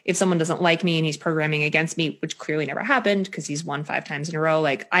 Like, if someone doesn't like me and he's programming against me, which clearly never happened because he's won 5 times in a row.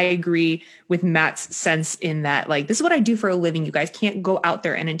 Like, I agree with Matt's sense in that, like, this is what I do for a living. You guys can't go out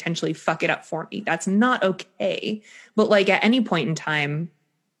there and intentionally fuck it up for me. That's not okay. But like, at any point in time,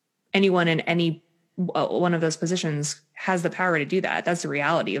 anyone in any one of those positions has the power to do that. That's the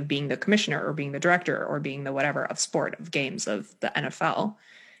reality of being the commissioner or being the director or being the whatever of sport, of games, of the NFL.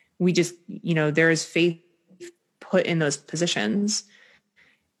 We just, there is faith put in those positions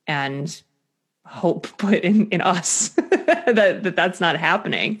and hope put in us that's not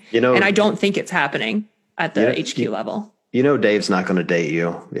happening. And I don't think it's happening at the HQ level. Dave's not going to date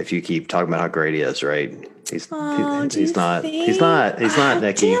you if you keep talking about how great he is, right? He's not, Niki. Damn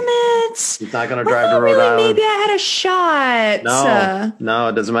it. He's not going to drive to Rhode Island. Maybe I had a shot. No,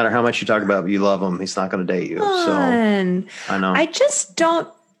 it doesn't matter how much you talk about you love him. He's not going to date you. So I know. I just don't,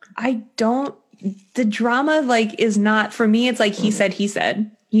 the drama is not, for me, it's like he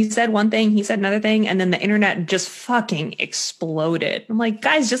said one thing, he said another thing, and then the internet just fucking exploded. I'm like,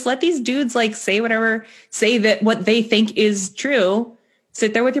 guys, just let these dudes say that what they think is true.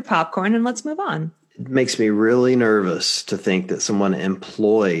 Sit there with your popcorn and let's move on. It makes me really nervous to think that someone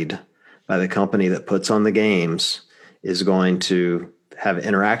employed by the company that puts on the games is going to have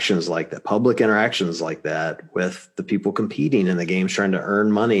interactions like that, public interactions like that with the people competing in the games, trying to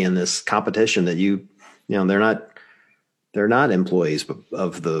earn money in this competition that they're not employees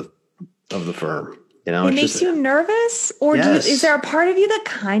of the firm. It makes you nervous, or yes. Is there a part of you that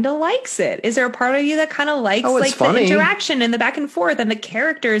kind of likes it? Is there a part of you that kind of likes the interaction and the back and forth and the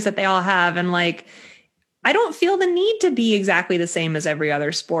characters that they all have? And I don't feel the need to be exactly the same as every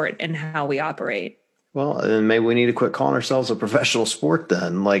other sport and how we operate. Well, then maybe we need to quit calling ourselves a professional sport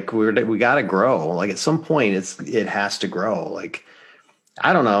then. We got to grow. At some point it has to grow.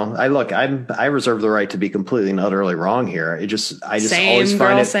 I don't know. I reserve the right to be completely and utterly wrong here. I just always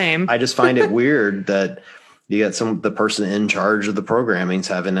find it weird that you get the person in charge of the programming's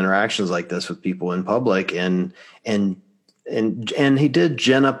having interactions like this with people in public, and he did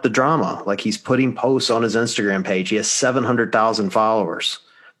gin up the drama. He's putting posts on his Instagram page. He has 700,000 followers.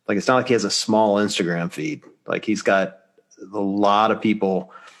 It's not like he has a small Instagram feed. He's got a lot of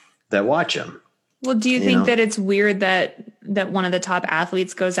people that watch him. Well, do you think that it's weird that one of the top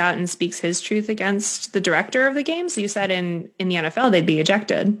athletes goes out and speaks his truth against the director of the games? You said in the NFL, they'd be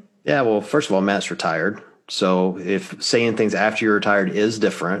ejected. Yeah, well, first of all, Matt's retired. So if saying things after you're retired is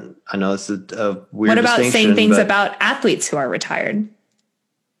different, I know it's a weird distinction. What about saying things about athletes who are retired?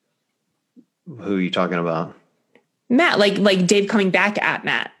 Who are you talking about? Matt, like Dave coming back at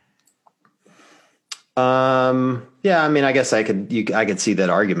Matt. Yeah, I mean, I guess I could see that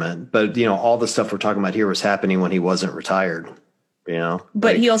argument, but all the stuff we're talking about here was happening when he wasn't retired,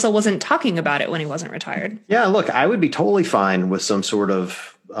 but he also wasn't talking about it when he wasn't retired. Yeah. Look, I would be totally fine with some sort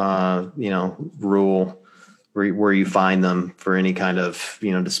of, rule where you fine them for any kind of,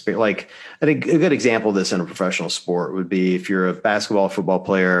 despair. I think a good example of this in a professional sport would be if you're a basketball, football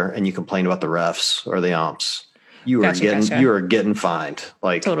player and you complain about the refs or the umps, you are getting fined.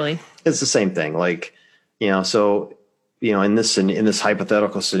 Totally. It's the same thing. In this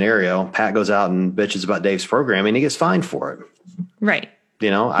hypothetical scenario, Pat goes out and bitches about Dave's programming, he gets fined for it. Right.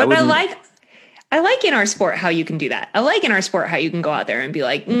 But I like in our sport how you can do that. I like in our sport how you can go out there and be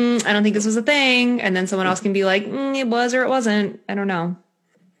like, I don't think this was a thing. And then someone else can be like, it was or it wasn't. I don't know.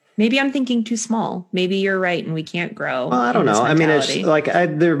 Maybe I'm thinking too small. Maybe you're right and we can't grow. Well, I don't know. I mean, it's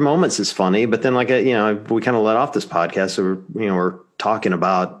there are moments it's funny, but then we kind of let off this podcast. So we're talking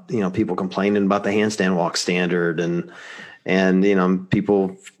about, people complaining about the handstand walk standard and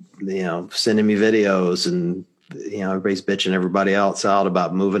people, sending me videos and, everybody's bitching everybody else out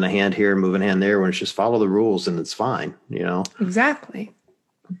about moving a hand here, moving a hand there, when it's just follow the rules and it's fine, Exactly.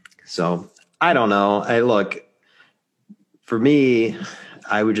 So I don't know. For me,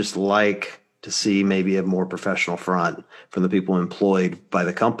 I would just like to see maybe a more professional front from the people employed by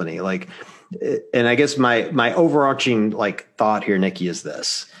the company. And I guess my overarching thought here, Niki,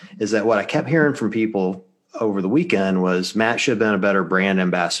 is that what I kept hearing from people over the weekend was Matt should have been a better brand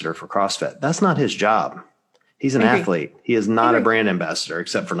ambassador for CrossFit. That's not his job. He's an athlete. He is not a brand ambassador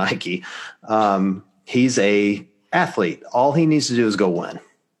except for Nike. He's a athlete. All he needs to do is go win.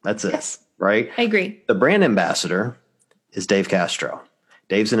 That's it. Yes. Right? I agree. The brand ambassador is Dave Castro.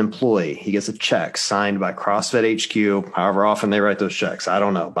 Dave's an employee. He gets a check signed by CrossFit HQ, however often they write those checks. I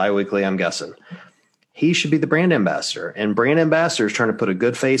don't know. Biweekly, I'm guessing. he should be the brand ambassador. And brand ambassadors trying to put a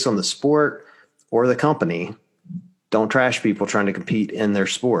good face on the sport or the company. Don't trash people trying to compete in their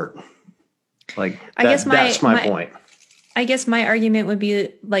sport. Like, that's my point. I guess my argument would be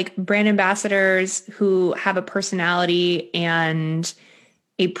like brand ambassadors who have a personality and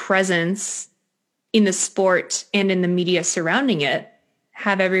a presence in the sport and in the media surrounding it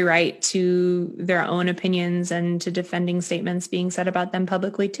have every right to their own opinions and to defending statements being said about them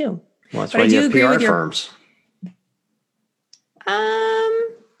publicly too. Well, that's why you have PR firms.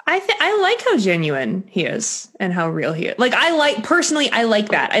 I like how genuine he is and how real he is. Like, I like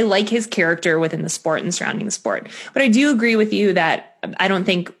that. I like his character within the sport and surrounding the sport. But I do agree with you that I don't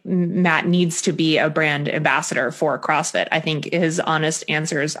think Matt needs to be a brand ambassador for CrossFit. I think his honest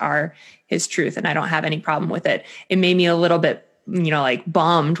answers are his truth, and I don't have any problem with it. It made me a little bit, like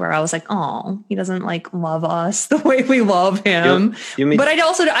bummed, where I was like, oh, he doesn't like love us the way we love him. But I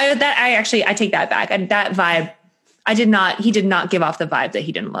take that back. And that vibe, he did not give off the vibe that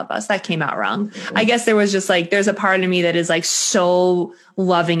he didn't love us. That came out wrong. I guess there was just like, there's a part of me that is like so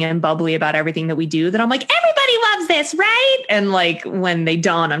loving and bubbly about everything that we do that I'm like, everybody loves this, right? And like, when they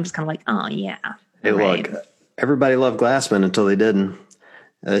don't, I'm just kind of like, oh yeah. Hey, right. Look, everybody loved Glassman until they didn't.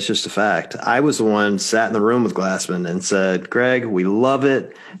 That's just a fact. I was the one sat in the room with Glassman and said, Greg, we love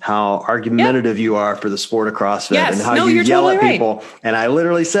it how argumentative you are for the sport of CrossFit and how you yell at people. Right. And I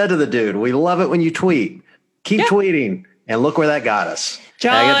literally said to the dude, we love it when you tweet. Keep tweeting. And look where that got us.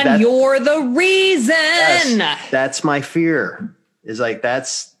 John, you're the reason. Yes, that's my fear. Is like,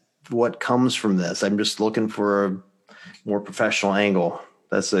 that's what comes from this. I'm just looking for a more professional angle.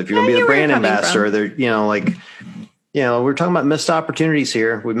 That's if you're going to be the brand ambassador, we're talking about missed opportunities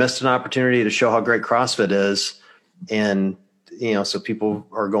here. We missed an opportunity to show how great CrossFit is. And, so people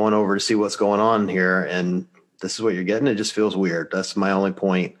are going over to see what's going on here. And this is what you're getting. It just feels weird. That's my only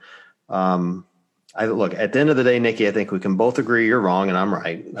point. Look, at the end of the day, Niki, I think we can both agree you're wrong and I'm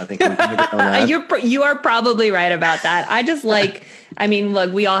right. I think we can agree on that. You are probably right about that. I just look,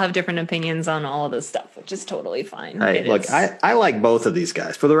 we all have different opinions on all of this stuff, which is totally fine. Hey, I like both of these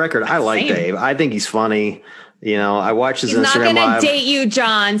guys. For the record, I like Dave. I think he's funny. I watch his Instagram live. He's not going to date you,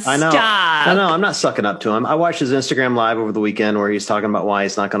 John. Stop. I know. I'm not sucking up to him. I watched his Instagram live over the weekend where he's talking about why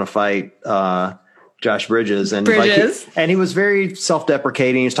he's not going to fight Josh Bridges. And he was very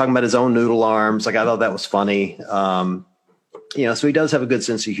self-deprecating. He was talking about his own noodle arms. Like, I thought that was funny. So he does have a good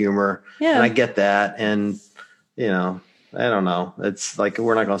sense of humor. Yeah. And I get that. And, I don't know. It's like,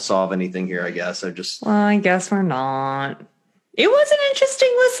 we're not going to solve anything here, I guess. I guess we're not. It was an interesting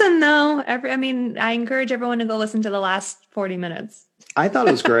listen, though. I encourage everyone to go listen to the last 40 minutes. I thought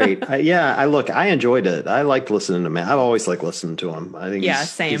it was great. I enjoyed it. I liked listening to Matt. I've always liked listening to him. I think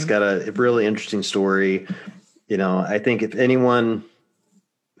he's got a really interesting story. I think if anyone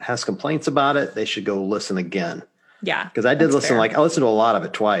has complaints about it, they should go listen again. Yeah. Because I did listen, I listened to a lot of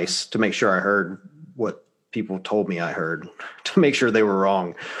it twice to make sure I heard what people told me I heard, to make sure they were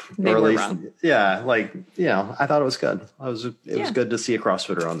wrong. Wrong. Yeah. I thought it was good. It was good to see a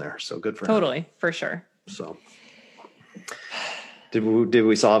CrossFitter on there. So good for him. Totally. For sure. So did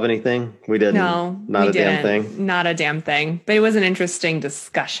we solve anything? We didn't. No, not a damn thing. Not a damn thing. But it was an interesting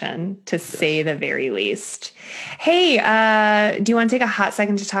discussion, to say the very least. Hey, do you want to take a hot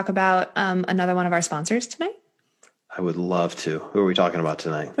second to talk about another one of our sponsors tonight? I would love to. Who are we talking about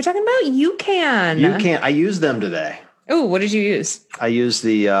tonight? We're talking about UCAN. UCAN. I used them today. Oh, what did you use? I used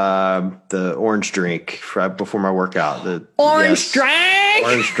the orange drink right before my workout. The orange drink.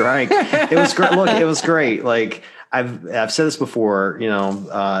 Orange drink. It was great. Look, it was great. Like, I've said this before.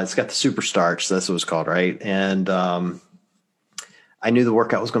 It's got the super starch. That's what it's called, right? And I knew the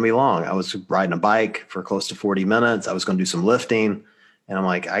workout was going to be long. I was riding a bike for close to 40 minutes. I was going to do some lifting, and I'm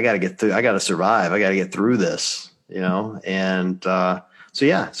like, I got to get through. I got to survive. I got to get through this. And so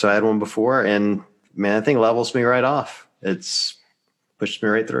I had one before, and man, that thing levels me right off. It's pushed me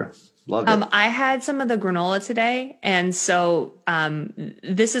right through. Loved it. I had some of the granola today. And so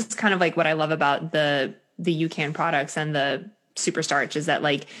this is kind of like what I love about the UCAN products and the super starch is that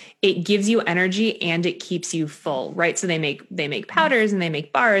like it gives you energy and it keeps you full, right? So they make powders and they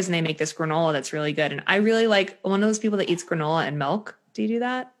make bars and they make this granola that's really good. And I really like one of those people that eats granola and milk. Do you do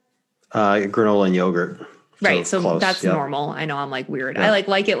that? Granola and yogurt. Right. So that's normal. I know I'm like weird. Yeah. I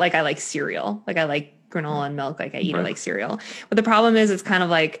like it like I like cereal. Like I like granola and milk. Like I eat it like cereal. But the problem is it's kind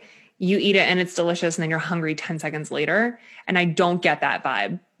of like you eat it and it's delicious and then you're hungry 10 seconds later. And I don't get that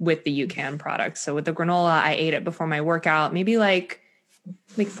vibe with the UCAN products. So with the granola, I ate it before my workout, maybe like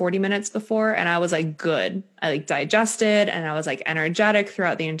 40 minutes before. And I was like, good. I like digested and I was like energetic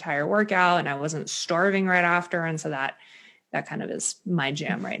throughout the entire workout and I wasn't starving right after. And so that kind of is my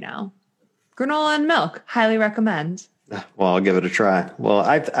jam right now. granola and milk. Highly recommend. Well, I'll give it a try. Well,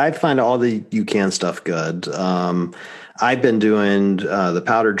 I find all the UCAN stuff good. I've been doing the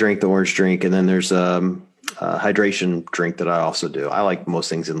powdered drink, the orange drink, and then there's a hydration drink that I also do. I like most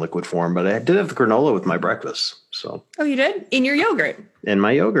things in liquid form, but I did have the granola with my breakfast. So. Oh, you did? In your yogurt? In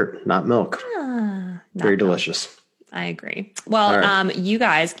my yogurt, not milk. Very delicious. I agree. Well, right. You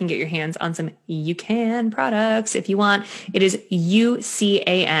guys can get your hands on some UCAN products if you want. It is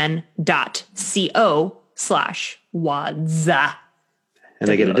ucan.co/WODS. And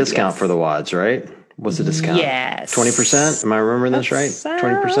they get a discount for the WODs, right? What's the discount? Yes. 20%? Am I remembering this right?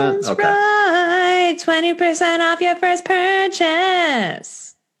 20%? Okay. Right. 20% off your first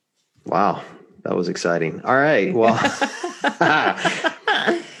purchase. Wow. That was exciting. All right. Well,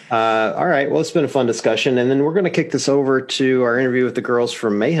 all right. Well, it's been a fun discussion. And then we're going to kick this over to our interview with the girls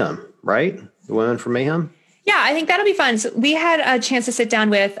from Mayhem, right? The women from Mayhem? Yeah, I think that'll be fun. So we had a chance to sit down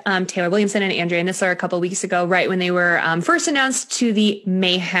with Taylor Williamson and Andrea Nisler a couple of weeks ago, right when they were first announced to the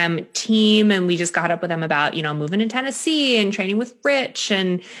Mayhem team. And we just got up with them about, moving to Tennessee and training with Rich.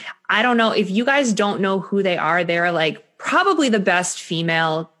 And I don't know if you guys don't know who they are. They're like probably the best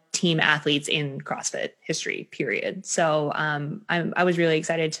female team athletes in CrossFit history, period. So I was really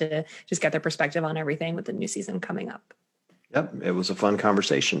excited to just get their perspective on everything with the new season coming up. Yep, it was a fun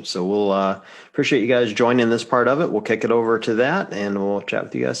conversation. So we'll appreciate you guys joining this part of it. We'll kick it over to that, and we'll chat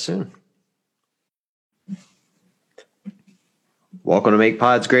with you guys soon. Welcome to Make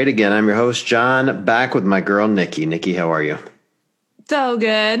Pods Great Again. I'm your host, John, back with my girl, Niki. Niki, how are you? So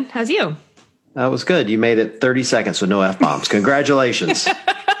good. How's you? That was good. You made it 30 seconds with no F-bombs. Congratulations. Sorry,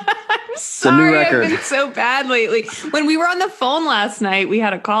 it's a new record. I've been so bad lately. When we were on the phone last night, we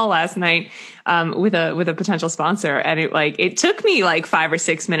had a call last night with a potential sponsor, and it took me like 5 or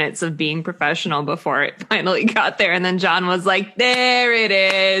 6 minutes of being professional before it finally got there. And then John was like, "There it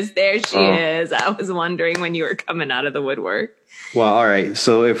is. There she is." I was wondering when you were coming out of the woodwork. Well, all right.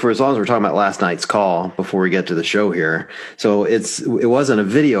 So as long as we're talking about last night's call before we get to the show here, so it wasn't a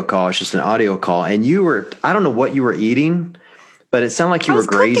video call; it's just an audio call. And I don't know what you were eating. But it sounded like you were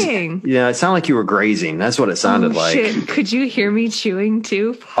grazing. Yeah, it sounded like you were grazing. That's what it sounded like. Shit. Could you hear me chewing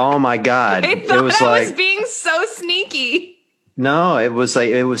too? Oh my God. I thought I was being so sneaky. No, it was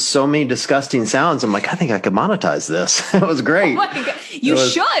so many disgusting sounds. I'm like, I think I could monetize this. It was great. Oh my God. You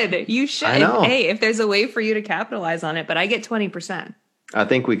should. I know. Hey, if there's a way for you to capitalize on it, but I get 20%. I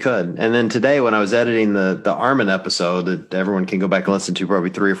think we could. And then today when I was editing the Armin episode that everyone can go back and listen to, probably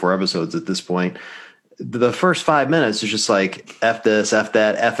 3 or 4 episodes at this point, the first 5 minutes is just like F this, F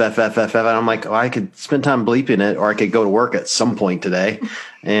that, F. And I'm like, I could spend time bleeping it, or I could go to work at some point today.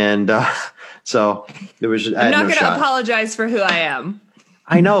 And so there was. I'm not going to apologize for who I am.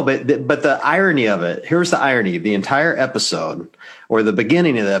 I know, but the irony of it. Here's the irony: the entire episode, or the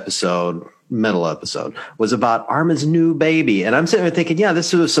beginning of the episode, middle episode, was about Armin's new baby. And I'm sitting there thinking, yeah,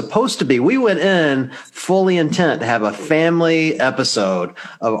 this was supposed to be. We went in fully intent to have a family episode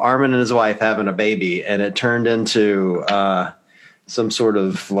of Armin and his wife having a baby, and it turned into some sort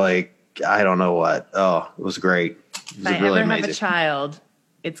of like, I don't know what. Oh, it was great. It was if really I ever amazing. have a child,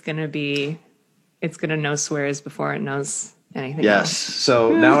 it's going to know swears before it knows anything yes. else.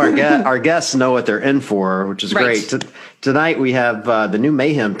 So now our guests know what they're in for, which is right. great. Tonight we have the new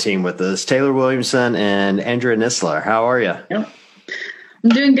Mayhem team with us, Taylor Williamson and Andrea Nisler. How are you? Yep. I'm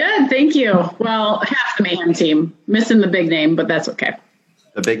doing good. Thank you. Well, half the Mayhem team. Missing the big name, but that's okay.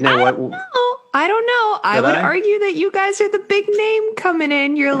 The big name? I don't know. I would argue that you guys are the big name coming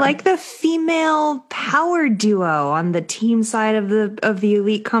in. You're like the female power duo on the team side of the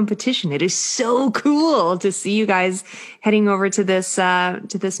elite competition. It is so cool to see you guys heading over to this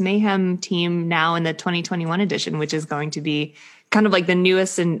Mayhem team now in the 2021 edition, which is going to be kind of like the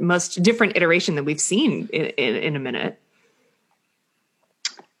newest and most different iteration that we've seen in a minute.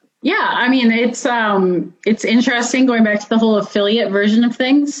 Yeah, I mean, it's interesting going back to the whole affiliate version of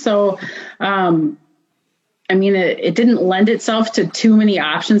things. So, I mean, it didn't lend itself to too many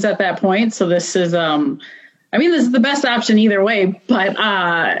options at that point. So this is, this is the best option either way, but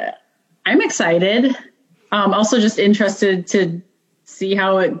I'm excited. Also just interested to see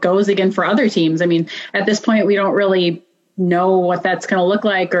how it goes again for other teams. I mean, at this point, we don't really know what that's going to look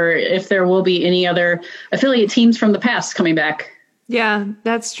like, or if there will be any other affiliate teams from the past coming back. Yeah,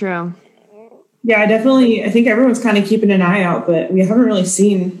 that's true. Yeah, I think everyone's kind of keeping an eye out, but we haven't really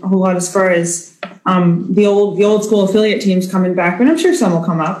seen a whole lot as far as the old school affiliate teams coming back, but I'm sure some will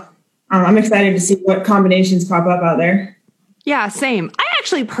come up. I'm excited to see what combinations pop up out there. Yeah, same. I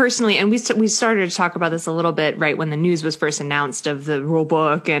actually personally, and we started to talk about this a little bit right when the news was first announced of the rule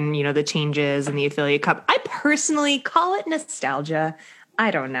book and, the changes and the affiliate cup. I personally call it nostalgia. I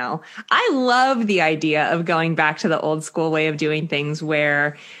don't know. I love the idea of going back to the old school way of doing things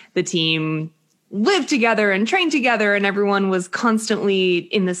where the team lived together and trained together and everyone was constantly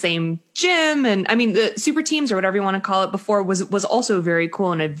in the same gym. And I mean, the super teams or whatever you want to call it before was also very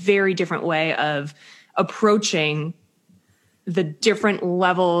cool and a very different way of approaching the different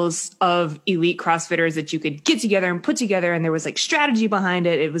levels of elite CrossFitters that you could get together and put together. And there was like strategy behind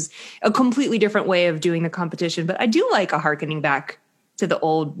it. It was a completely different way of doing the competition, but I do like a harkening back to the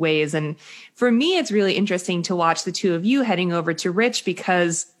old ways. And for me, it's really interesting to watch the two of you heading over to Rich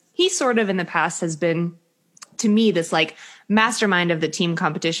because he sort of in the past has been, to me, this like mastermind of the team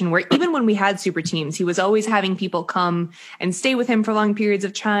competition where even when we had super teams, he was always having people come and stay with him for long periods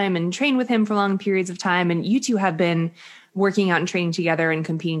of time and train with him for long periods of time. And you two have been working out and training together and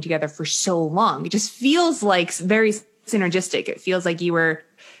competing together for so long. It just feels like very synergistic. It feels like you were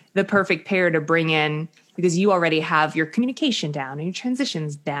the perfect pair to bring in because you already have your communication down and your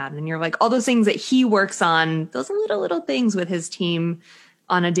transitions down. And you're like all those things that he works on, those little things with his team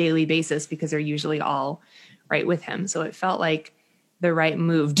on a daily basis because they're usually all right with him. So it felt like the right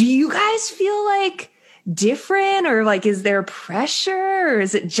move. Do you guys feel like different or like, is there pressure or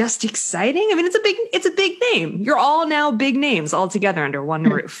is it just exciting? I mean, it's a big name. You're all now big names all together under one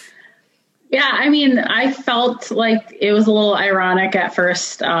roof. Yeah. I mean, I felt like it was a little ironic at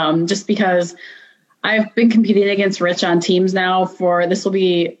first, just because I've been competing against Rich on teams now it's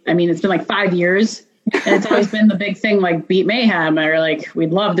been like 5 years. And it's always been the big thing, like beat Mayhem, or like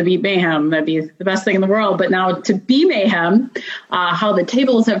we'd love to beat Mayhem. That'd be the best thing in the world. But now to be Mayhem, how the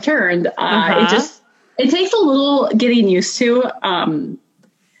tables have turned, it takes a little getting used to.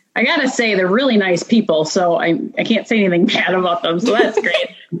 I gotta say they're really nice people, so I can't say anything bad about them. So that's great.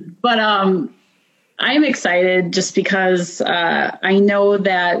 But I'm excited just because I know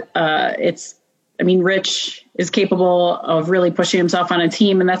that Rich is capable of really pushing himself on a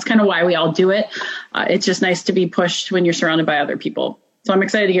team, and that's kind of why we all do it. It's just nice to be pushed when you're surrounded by other people. So I'm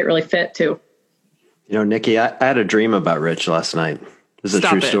excited to get really fit too. You know, Niki, I had a dream about Rich last night. This is a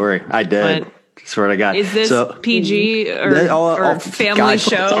true story. I did. What? Swear to God. Is this PG or family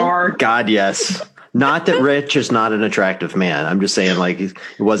show? God, yes. Not that Rich is not an attractive man. I'm just saying, like, it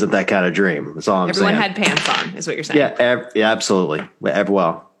wasn't that kind of dream. That's all I'm saying. Everyone had pants on, is what you're saying. Yeah, absolutely.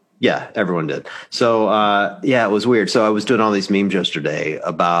 Well, yeah, everyone did. So, it was weird. So I was doing all these memes yesterday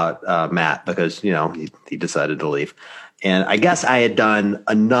about Matt because, you know, he decided to leave. And I guess I had done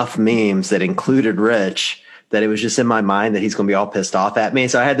enough memes that included Rich that it was just in my mind that he's going to be all pissed off at me.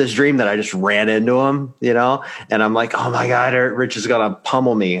 So I had this dream that I just ran into him, you know, and I'm like, oh my God, Rich is going to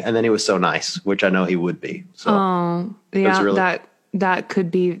pummel me. And then he was so nice, which I know he would be. So that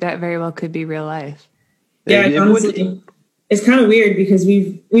very well could be real life. Yeah, honestly, it's kind of weird because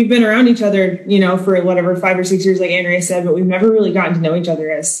we've been around each other, you know, for whatever 5 or 6 years, like Andrea said, but we've never really gotten to know each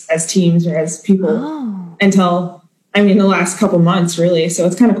other as teams or as people until, the last couple months, really. So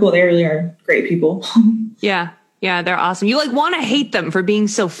it's kind of cool. They really are great people. Yeah, they're awesome. You like want to hate them for being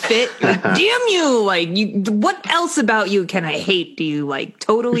so fit. You're like, damn you! Like, what else about you can I hate? Do you like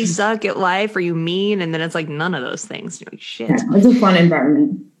totally suck at life? Are you mean? And then it's like none of those things. You're like, shit. Yeah, it's a fun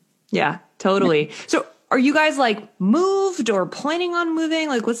environment. Yeah, totally. So, are you guys like moved or planning on moving?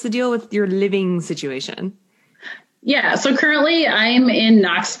 Like, what's the deal with your living situation? Yeah, so currently I'm in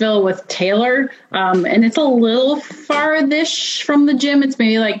Knoxville with Taylor, and it's a little farthish from the gym. It's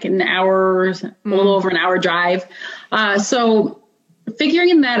maybe like a little over an hour drive. So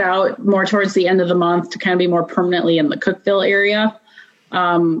figuring that out more towards the end of the month to kind of be more permanently in the Cookeville area.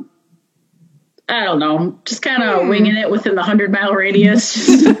 I don't know, just kind of winging it within the 100-mile radius,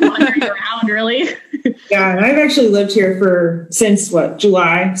 just wandering around really. Yeah, and I've actually lived here since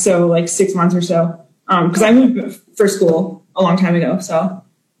July, so like 6 months or so. Because I moved for school a long time ago, so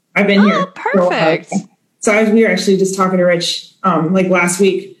I've been here. Perfect. So we were actually just talking to Rich like last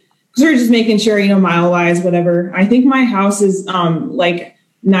week because we were just making sure, you know, mile wise, whatever. I think my house is like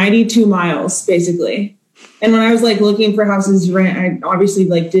 92 miles basically. And when I was like looking for houses to rent, I obviously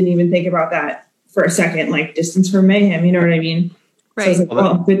like didn't even think about that for a second, like distance from Mayhem. You know what I mean? Right. So I was like,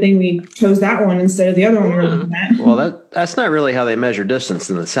 well, good thing we chose that one instead of the other one we were looking at. Well, that's not really how they measure distance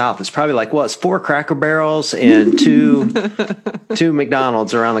in the South. It's probably like, it's 4 Cracker Barrels and two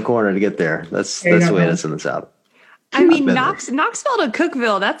McDonald's around the corner to get there. That's the way it is in the South. I mean, Knoxville to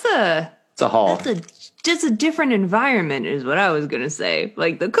Cookeville, it's a haul. Just a different environment is what I was going to say.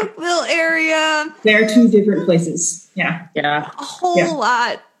 Like the Cookeville area. They're 2 different places. Yeah. A whole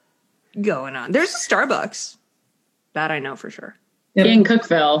lot going on. There's a Starbucks. That I know for sure. Yep. In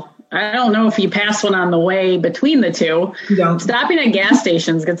Cookeville. I don't know if you pass one on the way between the two. Stopping at gas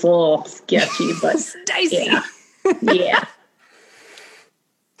stations gets a little sketchy, but dicey. Yeah.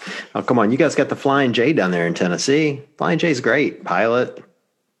 Oh, come on. You guys got the Flying J down there in Tennessee. Flying J's great. Pilot,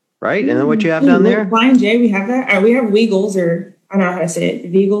 right? And then what you have down there? Flying J, we have that. We have Weagles, or I don't know how to say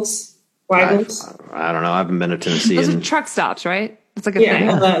it. Weagles? Weagles? I don't know. I haven't been to Tennessee. Those are truck stops, right? It's like a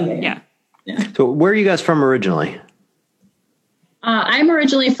thing. Yeah. So where are you guys from originally? I'm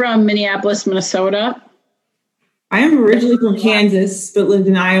originally from Minneapolis, Minnesota. I am originally from Kansas, but lived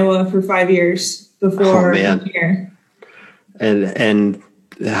in Iowa for 5 years before here. And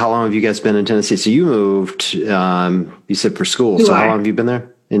how long have you guys been in Tennessee? So you moved, you said for school. So how long have you been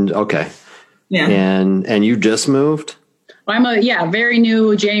there? Okay. Yeah. And you just moved? Well, I'm a very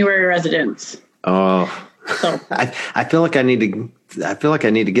new January resident. Oh, so I feel like I need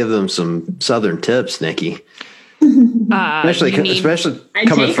to give them some Southern tips, Niki. Especially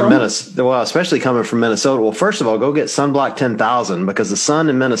coming from Minnesota. Well, especially coming from Minnesota. Well, first of all, go get Sunblock 10,000 because the sun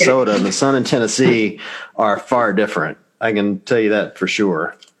in Minnesota and the sun in Tennessee are far different. I can tell you that for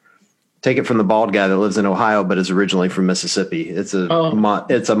sure. Take it from the bald guy that lives in Ohio but is originally from Mississippi. It's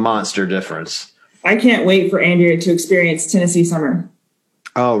a monster difference. I can't wait for Andrea to experience Tennessee summer.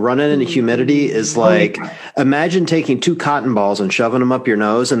 Oh, running into humidity is like, imagine taking 2 cotton balls and shoving them up your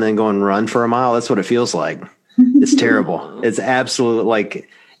nose and then going run for a mile. That's what it feels like. It's terrible. It's absolute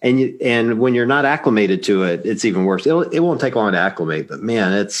and when you're not acclimated to it, it's even worse. It won't take long to acclimate, but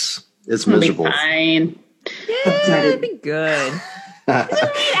man, it's miserable. Be fine. Yeah, it'd be good. These are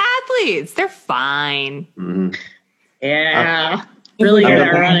elite athletes. They're fine. Mm-hmm. Yeah. Really good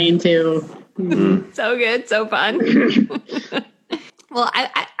at running too. Mm-hmm. So good. So fun. Well,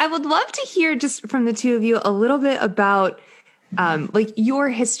 I would love to hear just from the two of you a little bit about like your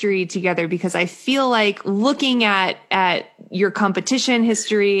history together, because I feel like looking at your competition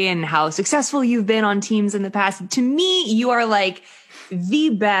history and how successful you've been on teams in the past, to me, you are like the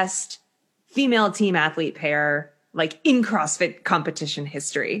best female team athlete pair, like in CrossFit competition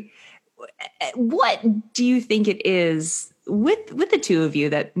history. What do you think it is with the two of you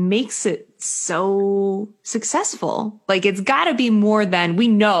that makes it so successful? Like, it's got to be more than we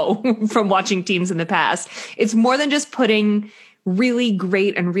know from watching teams in the past. It's more than just putting really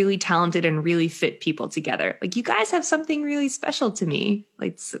great and really talented and really fit people together. Like, you guys have something really special to me.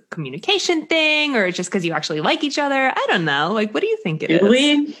 Like, it's a communication thing, or just because you actually like each other. I don't know. Like, what do you think it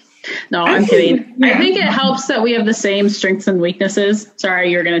is? No, I'm kidding. Yeah. I think it helps that we have the same strengths and weaknesses.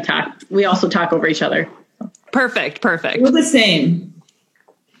 Sorry, you're going to talk. We also talk over each other. Perfect. We're the same.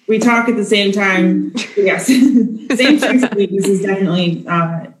 We talk at the same time. Yes. Same strengths and weaknesses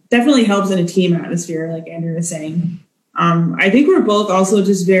definitely helps in a team atmosphere, like Andrew was saying. I think we're both also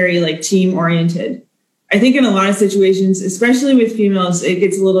just very like team oriented. I think in a lot of situations, especially with females, it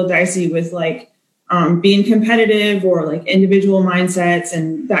gets a little dicey with like being competitive or like individual mindsets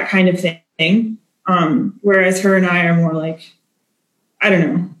and that kind of thing. Whereas her and I are more like, I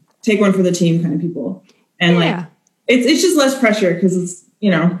don't know, take one for the team kind of people. And like, it's just less pressure because it's,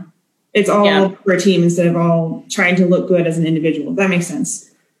 it's all for a team instead of all trying to look good as an individual. If that makes sense.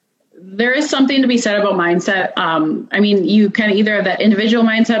 There is something to be said about mindset. I mean, you kind of either have that individual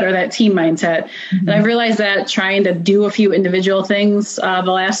mindset or that team mindset. Mm-hmm. And I've realized that trying to do a few individual things the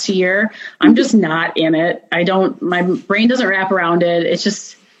last year, I'm just not in it. My brain doesn't wrap around it. It's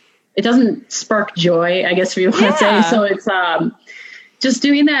just, it doesn't spark joy, I guess, if you want to say. So it's just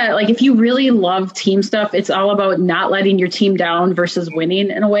doing that. Like, if you really love team stuff, it's all about not letting your team down versus winning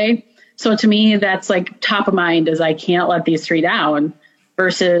in a way. So to me, that's like top of mind is I can't let these 3 down.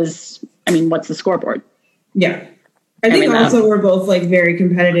 Versus, what's the scoreboard? Yeah. I think also we're both like very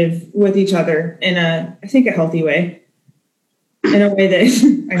competitive with each other in a healthy way. In a way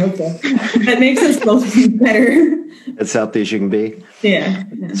that I hope so. That makes us both better. As healthy as you can be. Yeah.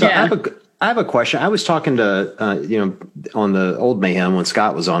 So I have a question. I was talking to, on the old Mayhem when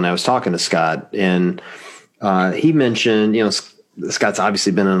Scott was on, I was talking to Scott and he mentioned, Scott's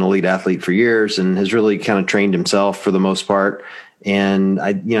obviously been an elite athlete for years and has really kind of trained himself for the most part. And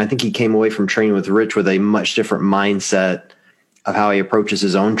I think he came away from training with Rich with a much different mindset of how he approaches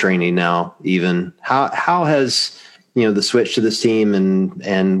his own training now. Even how has, the switch to this team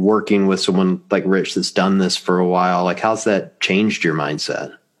and working with someone like Rich that's done this for a while, like how's that changed your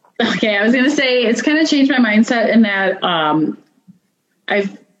mindset? Okay. I was going to say it's kind of changed my mindset in that,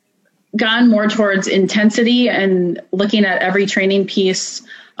 I've gone more towards intensity and looking at every training piece,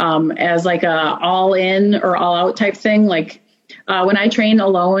 as like a all in or all out type thing. Like, when I train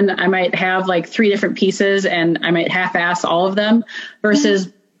alone, I might have like 3 different pieces and I might half-ass all of them versus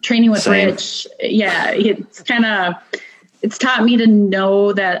training with Rich. Yeah, it's taught me to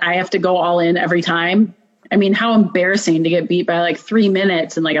know that I have to go all in every time. How embarrassing to get beat by like 3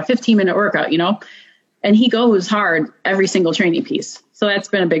 minutes and like a 15-minute workout, And he goes hard every single training piece. So that's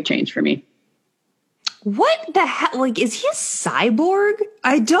been a big change for me. What the hell? Like, is he a cyborg?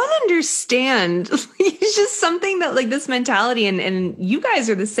 I don't understand. It's just something that, like, this mentality, and you guys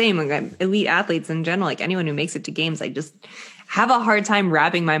are the same, like, elite athletes in general, like anyone who makes it to games, I just have a hard time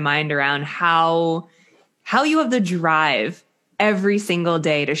wrapping my mind around how you have the drive every single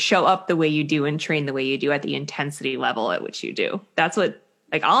day to show up the way you do and train the way you do at the intensity level at which you do. That's what,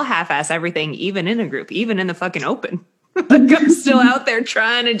 like, I'll half-ass everything, even in a group, even in the fucking open. Like, I'm still out there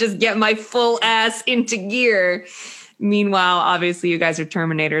trying to just get my full ass into gear. Meanwhile, obviously you guys are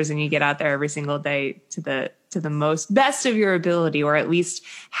Terminators and you get out there every single day to the most best of your ability, or at least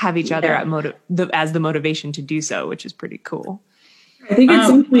have each other as the motivation to do so, which is pretty cool. I think at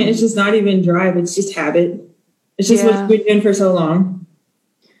some point it's just not even drive, it's just habit. It's just what we've been doing for so long.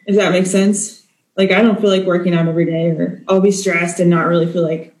 If that makes sense. Like, I don't feel like working out every day, or I'll be stressed and not really feel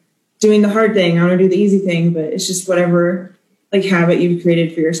like doing the hard thing. I want to do the easy thing, but it's just whatever, like, habit you've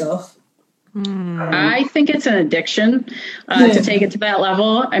created for yourself. I think it's an addiction to take it to that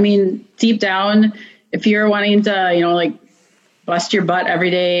level. I mean, deep down, if you're wanting to, like, bust your butt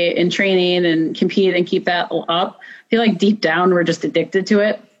every day in training and compete and keep that up, I feel like deep down we're just addicted to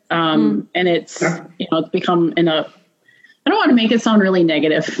it. And it's, it's become I don't want to make it sound really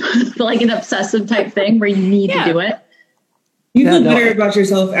negative, but like an obsessive type thing where you need to do it. You feel better about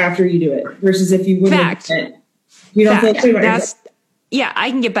yourself after you do it versus if you wouldn't have done it. You don't feel good about yourself. Yeah, I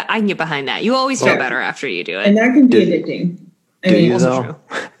can get behind that. You always feel better after you do it. And that can be addicting. Do you though?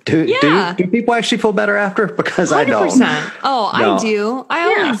 Do people actually feel better after? Because 100%. I don't. Oh, no. I do. I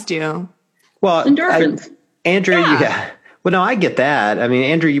always do. Well, endorphins. Andrew, well, no, I get that. I mean,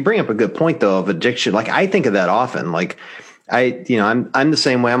 Andrew, you bring up a good point though of addiction. Like, I think of that often. Like, I'm the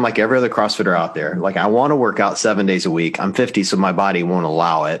same way. I'm like every other CrossFitter out there. Like, I want to work out 7 days a week. I'm 50, so my body won't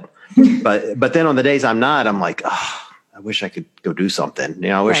allow it. But then on the days I'm not, I'm like, I wish I could go do something.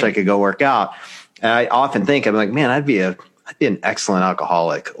 I wish I could go work out. And I often think, I'm like, man, I'd be an excellent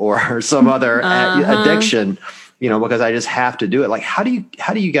alcoholic or some other addiction, because I just have to do it. Like, how do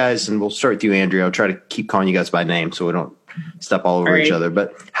you guys, and we'll start with you, Andrea, I'll try to keep calling you guys by name so we don't step all over each other,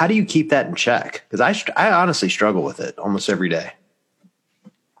 but how do you keep that in check? Because I honestly struggle with it almost every day.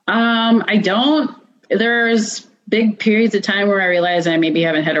 I don't. There's big periods of time where I realize I maybe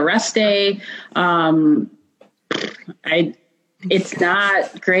haven't had a rest day. It's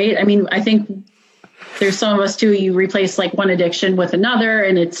not great. I mean, I think there's some of us too, you replace like one addiction with another,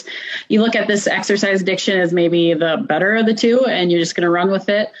 and you look at this exercise addiction as maybe the better of the two, and you're just going to run with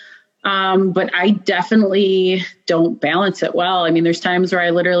it. But I definitely don't balance it well. I mean, there's times where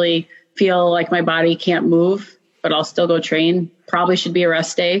I literally feel like my body can't move, but I'll still go train. Probably should be a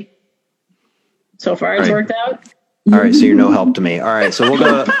rest day. So far it's worked out. All right. So you're no help to me. All right. So we'll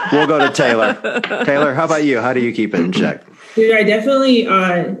go to Taylor. Taylor, how about you? How do you keep it in check? Dude, I definitely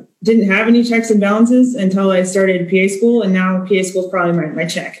didn't have any checks and balances until I started PA school, and now PA school is probably my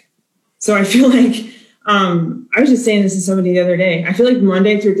check. So I feel like I was just saying this to somebody the other day. I feel like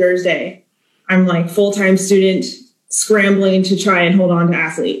Monday through Thursday, I'm like full-time student scrambling to try and hold on to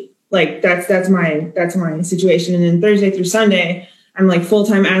athlete. Like that's my situation. And then Thursday through Sunday, I'm like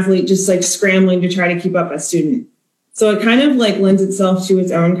full-time athlete, just like scrambling to try to keep up as student. So it kind of like lends itself to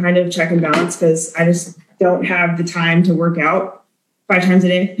its own kind of check and balance, because I just don't have the time to work out 5 times a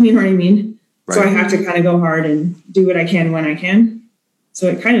day. You know what I mean? Right. So I have to kind of go hard and do what I can when I can. So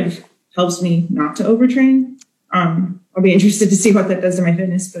it kind of helps me not to overtrain. I'll be interested to see what that does to my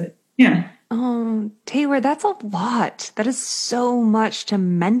fitness, but yeah. Oh, Taylor, that's a lot. That is so much to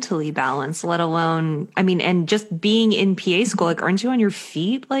mentally balance, let alone, I mean, and just being in PA school, like, aren't you on your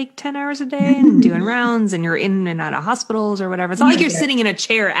feet like 10 hours a day and doing rounds, and you're in and out of hospitals or whatever? It's not like you're sitting in a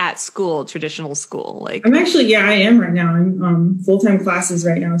chair at school, traditional school. Like, I'm actually, I am right now. I'm full-time classes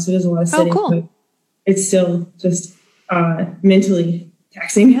right now. So there's a lot of sitting, but it's still just mentally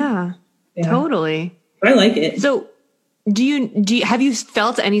taxing. Yeah, totally. But I like it. So do you have you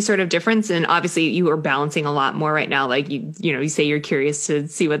felt any sort of difference? And obviously you are balancing a lot more right now. Like you say you're curious to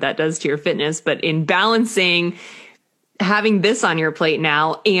see what that does to your fitness, but in balancing having this on your plate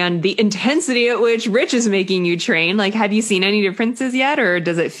now and the intensity at which Rich is making you train, like, have you seen any differences yet, or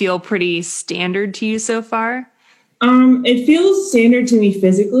does it feel pretty standard to you so far? It feels standard to me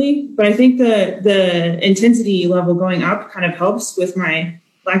physically, but I think the intensity level going up kind of helps with my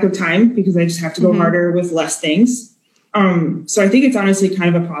lack of time, because I just have to go harder with less things. So I think it's honestly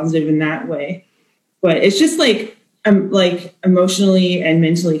kind of a positive in that way, but it's just like emotionally and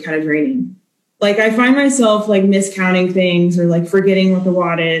mentally kind of draining. Like, I find myself like miscounting things or like forgetting what the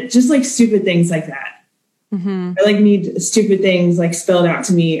watt is, just like stupid things like that. I like need stupid things like spelled out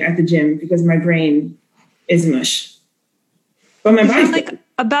to me at the gym because my brain is mush. But my body's like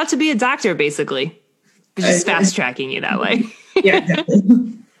about to be a doctor, basically. Just fast tracking you that way. Yeah,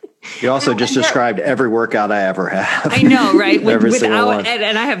 exactly. You also just described every workout I ever have. I know, right? Every single Without one.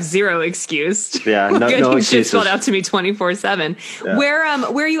 And I have zero excuse. Yeah, no Getting shit excuses. spelled out to me 24/7. Yeah. Where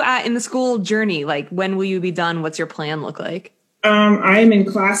are you at in the school journey? Like, when will you be done? What's your plan look like? I'm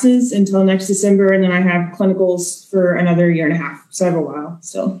in classes until next December, and then I have clinicals for another year and a half. So I have a while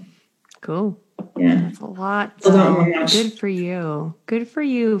still. Cool. Yeah. That's a lot. Still don't know much. Good for you. Good for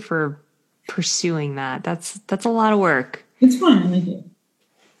you for pursuing that. That's a lot of work. It's fun. I like it.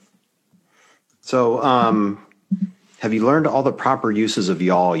 So, have you learned all the proper uses of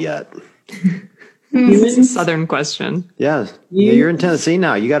y'all yet? This is a Southern question. Yeah. You're in Tennessee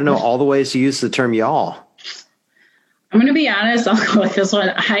now. You got to know all the ways to use the term y'all. I'm going to be honest. I'll go with this one.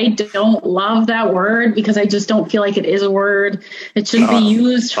 I don't love that word because I just don't feel like it is a word. It should be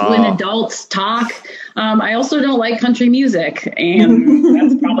used when adults talk. I also don't like country music, and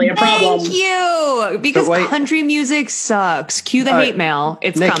that's probably a problem. Thank you. Because country music sucks. Cue the hate mail.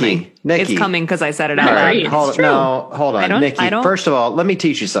 It's Niki, coming. Niki. It's coming because I said it out loud. Right. Hold on, Nikki. I don't- First of all, let me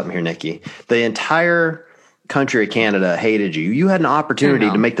teach you something here, Nikki. The entire country of Canada hated you. You had an opportunity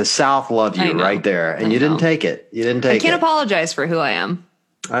to make the South love you right there, and you didn't take it. You didn't take it. I can't apologize for who I am.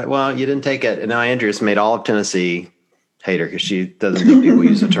 Well, you didn't take it. And now Andrea's made all of Tennessee hate her because she doesn't think people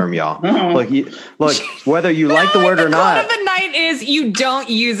use the term y'all. Look, whether you like the word or not. The quote of the night is you don't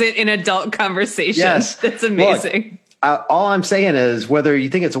use it in adult conversation. Yes. That's amazing. Look, all I'm saying is whether you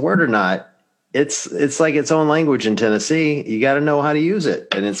think it's a word or not, it's like its own language in Tennessee. You got to know how to use it,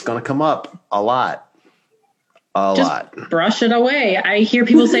 and it's going to come up a lot. Brush it away. I hear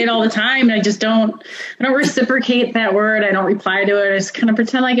people say it all the time, and I don't reciprocate that word. I don't reply to it. I just kind of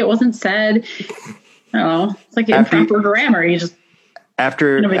pretend like it wasn't said. I don't know. It's like improper grammar. You just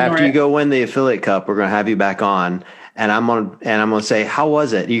after you go win the affiliate cup, we're gonna have you back on, and I'm gonna say, how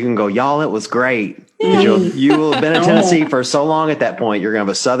was it? You can go, y'all, it was great. You will have been in Tennessee for so long at that point. You're gonna have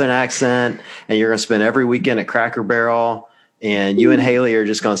a Southern accent, and you're gonna spend every weekend at Cracker Barrel. And you and Haley are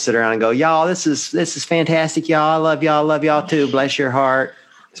just going to sit around and go, y'all, this is fantastic, y'all. I love y'all too. Bless your heart.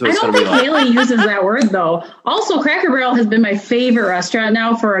 So I don't think Haley uses that word, though. Also, Cracker Barrel has been my favorite restaurant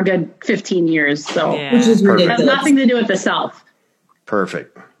now for a good 15 years. So Which is ridiculous. It has nothing to do with the South.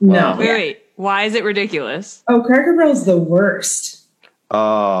 Perfect. No. Wait. Why is it ridiculous? Oh, Cracker Barrel's the worst.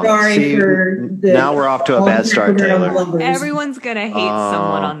 Oh, Sorry for the. Now we're off to a bad start, Taylor. Everyone's going to hate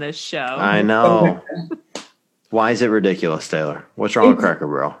someone on this show. I know. Why is it ridiculous, Taylor? What's wrong with Cracker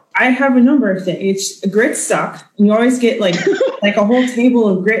Barrel? I have a number of things. Grits suck. And you always get like a whole table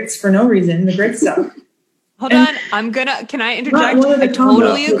of grits for no reason. The grits suck. Hold on. Can I interject? I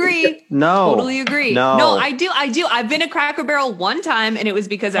totally agree. No. Totally agree. No, I do. I've been at Cracker Barrel one time, and it was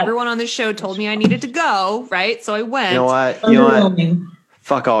because everyone on the show told me I needed to go, right? So I went. You know what?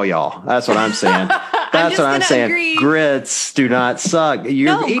 Fuck all y'all. That's what I'm saying. That's what I'm saying. Agree. Grits do not suck.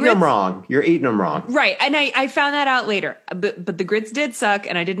 You're eating them wrong. You're eating them wrong. Right. And I found that out later. But the grits did suck,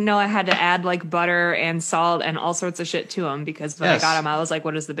 and I didn't know I had to add like butter and salt and all sorts of shit to them because when I got them, I was like,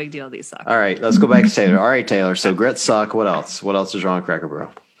 what is the big deal? These suck. All right. Let's go back to Taylor. All right, Taylor. So grits suck. What else? What else is wrong with Cracker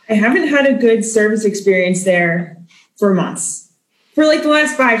Barrel? I haven't had a good service experience there for months. For like the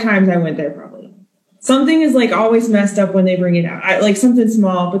last 5 times I went there, probably. Something is like always messed up when they bring it out. Like something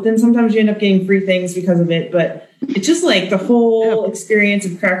small, but then sometimes you end up getting free things because of it. But it's just like the whole experience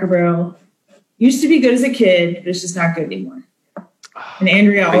of Cracker Barrel used to be good as a kid, but it's just not good anymore. And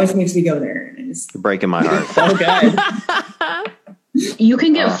Andrea always makes me go there. And You're breaking my heart. So good. You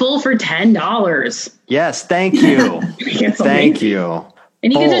can get full for $10. Yes, thank you. Thank you.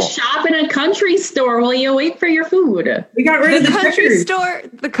 And you can just shop in a country store while you wait for your food. We got rid of the country store.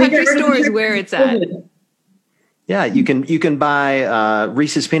 The country store is where it's at. Yeah, you can buy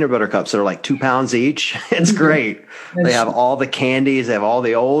Reese's peanut butter cups that are like 2 pounds each. It's great. They have all the candies. They have all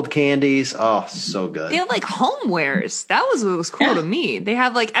the old candies. Oh, so good. They have like homewares. That was what was cool to me. They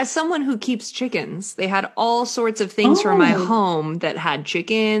have like, as someone who keeps chickens, they had all sorts of things for my home that had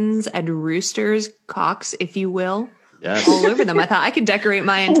chickens and roosters, cocks, if you will. Yes. All over them. I thought I could decorate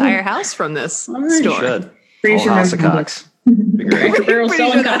my entire house from this store. Should. Whole house of cocks. Be great. Pretty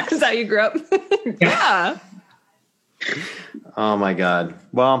sure that's how you grew up. Yeah. Oh my God.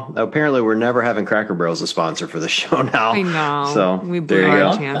 Well, apparently we're never having Cracker Barrel as a sponsor for the show now. I know. So we blew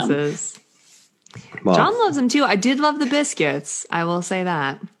our chances. Well, John loves them too. I did love the biscuits. I will say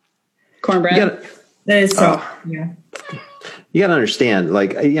that. Cornbread. That is so. Yeah. You got to understand,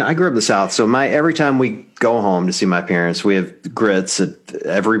 like, I grew up in the South, so every time we go home to see my parents, we have grits at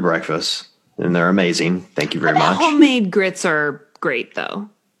every breakfast, and they're amazing. Thank you very much. Homemade grits are great, though.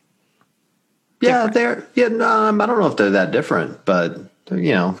 Yeah, different? I don't know if they're that different, but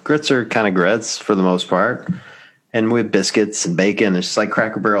grits are kind of grits for the most part. And with biscuits and bacon, it's just like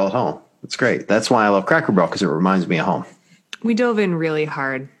Cracker Barrel at home. It's great. That's why I love Cracker Barrel, because it reminds me of home. We dove in really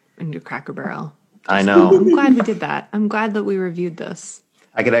hard into Cracker Barrel. I know. I'm glad we did that. I'm glad that we reviewed this.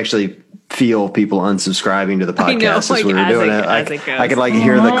 I could actually feel people unsubscribing to the podcast as we were doing it. I could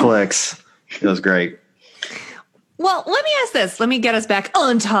hear the clicks. It was great. Well, let me ask this. Let me get us back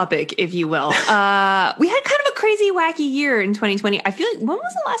on topic, if you will. We had kind of a crazy, wacky year in 2020. I feel like, when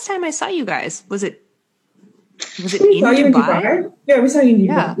was the last time I saw you guys? Was it in Dubai? Yeah, we saw you in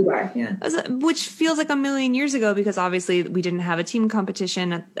Dubai. Yeah. Which feels like a million years ago, because obviously we didn't have a team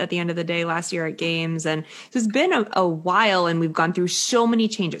competition at the end of the day last year at games. And so it's been a while, and we've gone through so many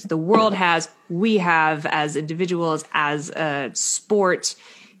changes. The world has, we have, as individuals, as a sport.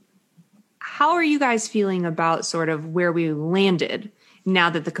 How are you guys feeling about sort of where we landed now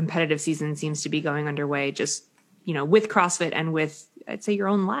that the competitive season seems to be going underway, just, with CrossFit and with, I'd say, your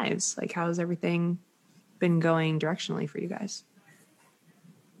own lives? Like, how's everything been going directionally for you guys?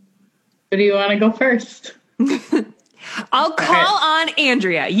 Who do you want to go first? I'll call on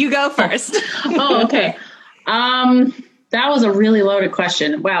Andrea. You go first. Oh, okay. That was a really loaded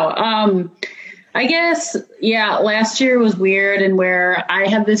question. Wow. I guess, last year was weird, and where I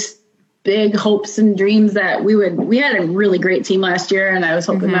had this big hopes and dreams that we had a really great team last year, and I was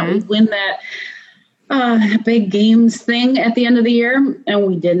hoping that we'd win that big games thing at the end of the year, and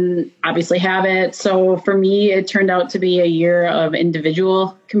we didn't obviously have it. So for me, it turned out to be a year of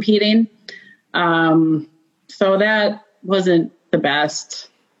individual competing. So that wasn't the best.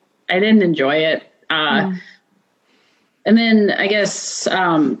 I didn't enjoy it. And then I guess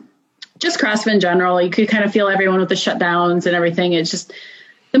just CrossFit in general, you could kind of feel everyone with the shutdowns and everything. It's just,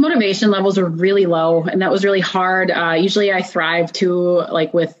 the motivation levels were really low, and that was really hard. Usually I thrive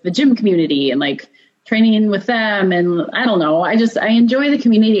with the gym community and training with them. And I don't know, I enjoy the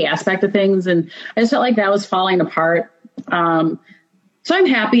community aspect of things. And I just felt like that was falling apart. So I'm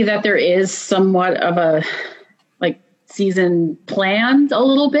happy that there is somewhat of a season planned a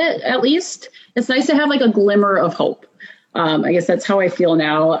little bit, at least. It's nice to have a glimmer of hope. I guess that's how I feel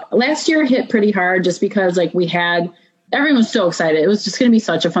now. Last year hit pretty hard just because everyone was so excited. It was just going to be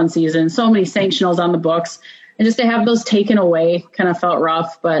such a fun season. So many sanctionals on the books. And just to have those taken away kind of felt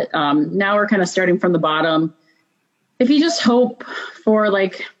rough. But now we're kind of starting from the bottom. If you just hope for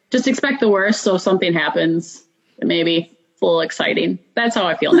just expect the worst, so something happens, maybe it's a little exciting. That's how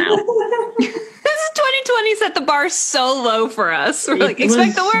I feel now. 2020 set the bar so low for us. We're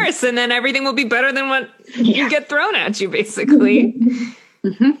expect the worst, and then everything will be better than what you get thrown at you, basically.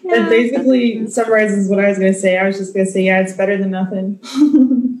 That basically summarizes what I was going to say. I was just going to say, it's better than nothing.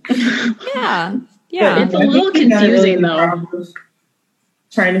 Yeah. But it's a little confusing, though.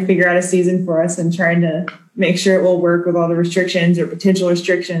 Trying to figure out a season for us and trying to make sure it will work with all the restrictions or potential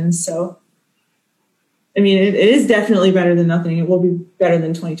restrictions. So, I mean, it is definitely better than nothing. It will be better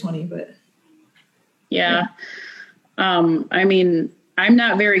than 2020, but. Yeah. I mean, I'm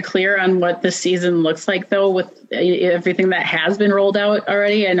not very clear on what this season looks like, though, with everything that has been rolled out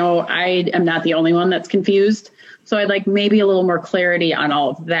already. I know I am not the only one that's confused. So I'd like maybe a little more clarity on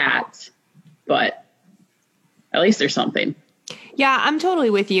all of that. But at least there's something. Yeah, I'm totally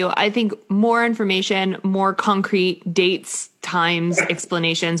with you. I think more information, more concrete dates, times,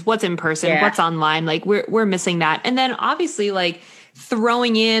 explanations, what's in person, what's online. We're missing that. And then obviously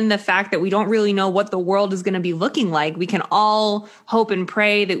throwing in the fact that we don't really know what the world is going to be looking like. We can all hope and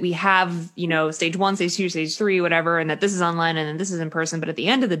pray that we have, stage 1, stage 2, stage 3, whatever, and that this is online and then this is in person. But at the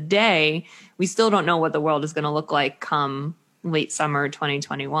end of the day, we still don't know what the world is going to look like come late summer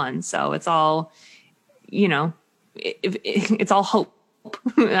 2021. So it's all, it's all hope.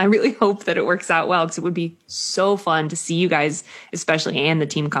 I really hope that it works out well, because it would be so fun to see you guys, especially, and the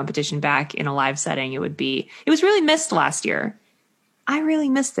team competition back in a live setting. It was really missed last year. I really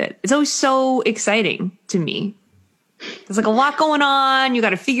missed it. It's always so exciting to me. There's a lot going on. You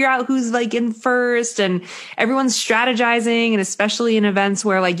got to figure out who's in first, and everyone's strategizing, and especially in events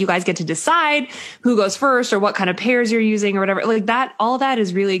where you guys get to decide who goes first or what kind of pairs you're using or whatever. That, all that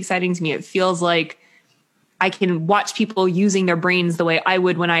is really exciting to me. It feels like I can watch people using their brains the way I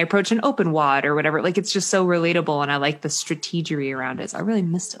would when I approach an open WOD or whatever. It's just so relatable, and I like the strategery around it. So I really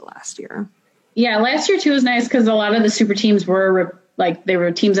missed it last year. Yeah, last year too was nice because a lot of the super teams were they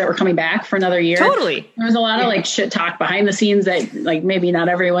were teams that were coming back for another year. Totally. There was a lot of shit talk behind the scenes that maybe not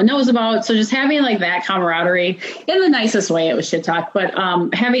everyone knows about. So just having that camaraderie, in the nicest way, it was shit talk. But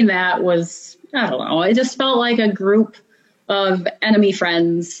having that was, I don't know, it just felt like a group of enemy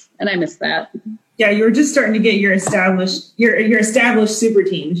friends, and I miss that. Yeah, you were just starting to get your established super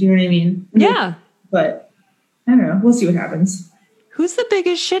teams. You know what I mean? Yeah. But I don't know. We'll see what happens. Who's the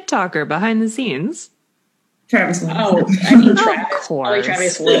biggest shit talker behind the scenes? Travis Williams. Oh, I mean, Of Travis. course. Probably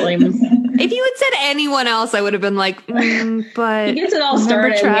Travis Williams. If you had said anyone else, I would have been like, but He gets it all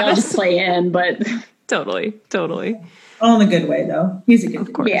remember started and we all Travis? just play in, but Totally. All in a good way, though. He's a good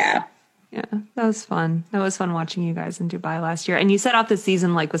Of course. yeah. Yeah, that was fun. That was fun watching you guys in Dubai last year. And you set off the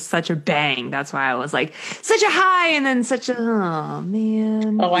season like with such a bang. That's why I was like such a high and then such a, oh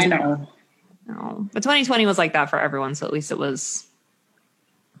man. Oh, I know. No. But 2020 was like that for everyone. So at least it was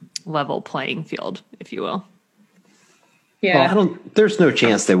level playing field, if you will. Yeah. Well, there's no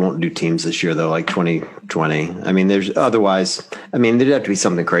chance they won't do teams this year, though, like 2020. I mean, there'd have to be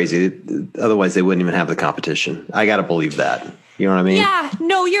something crazy. Otherwise, they wouldn't even have the competition. I got to believe that. You know what I mean? Yeah,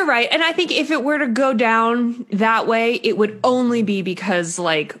 no, you're right. And I think if it were to go down that way, it would only be because,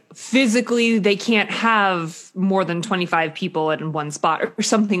 like, physically they can't have more than 25 people in one spot or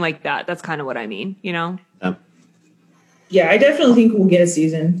something like that. That's kind of what I mean, you know? Yeah, I definitely think we'll get a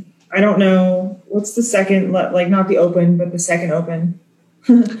season. I don't know. What's the second, like not the open, but the second open?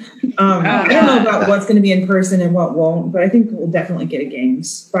 I don't know about what's going to be in person and what won't, but I think we'll definitely get a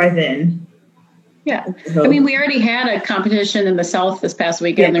games by then. Yeah. I mean, we already had a competition in the South this past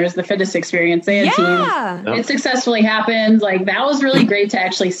weekend. There was the Fittest Experience. They had teams. It successfully happened. Like, that was really great to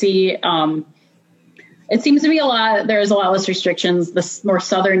actually see. It seems to be there's a lot less restrictions the more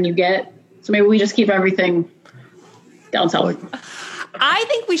southern you get. So maybe we just keep everything down south. I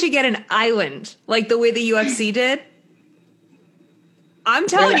think we should get an island, like the way the UFC did. I'm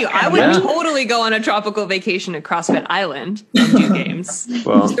telling you, I would totally go on a tropical vacation at CrossFit Island and do games.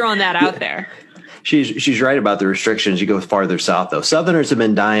 Well, just throwing that out there. She's right about the restrictions. You go farther south, though. Southerners have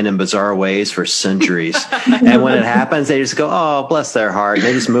been dying in bizarre ways for centuries. And when it happens, they just go, oh, bless their heart. And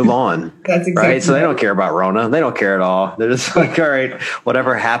they just move on. That's exactly right. So they don't care about Rona. They don't care at all. They're just like, all right,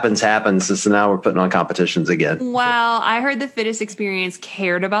 whatever happens. So now we're putting on competitions again. Well, I heard the Fittest Experience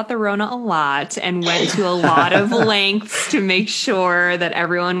cared about the Rona a lot and went to a lot of lengths to make sure that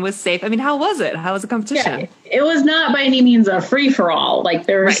everyone was safe. I mean, how was it? How was the competition? Yeah, it was not by any means a free for all. Like,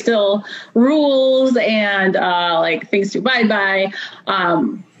 there were still rules and like things to abide by.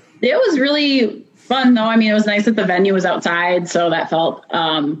 It was really fun, though. I mean, it was nice that the venue was outside, so that felt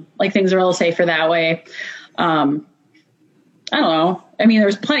like things were a little safer that way. I don't know. I mean, there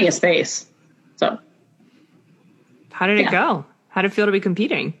was plenty of space. So, how did it go? How did it feel to be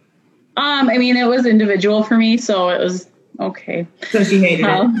competing? I mean, it was individual for me, so it was okay. So she hated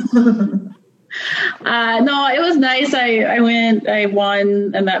it. No, it was nice. I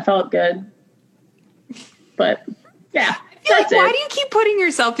won, and that felt good. But yeah, that's why it. do you keep putting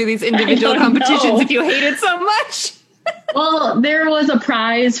yourself through these individual competitions if you hate it so much? Well, there was a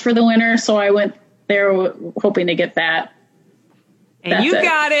prize for the winner, so I went there hoping to get that. And That's you it.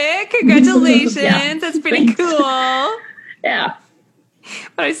 got it. Congratulations. Yeah. That's pretty cool. Yeah.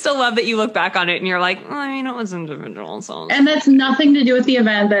 But I still love that you look back on it and you're like, well, I mean, it was individual. So And that's nothing to do with the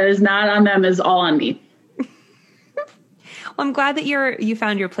event. That is not on them, is all on me. Well, I'm glad that you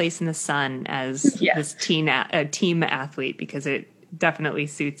found your place in the sun as this team athlete, because it definitely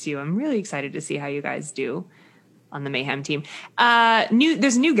suits you. I'm really excited to see how you guys do on the Mayhem team.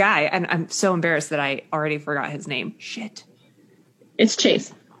 There's a new guy, and I'm so embarrassed that I already forgot his name. Shit. It's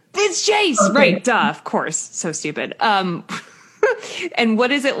Chase. It's Chase, Okay. right? Duh, of course. So stupid. And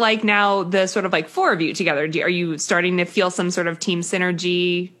what is it like now, the sort of like four of you together? Are you starting to feel some sort of team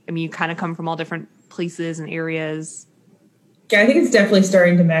synergy? I mean, you kind of come from all different places and areas. Yeah, I think it's definitely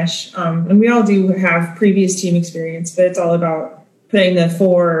starting to mesh. And we all do have previous team experience, but it's all about putting the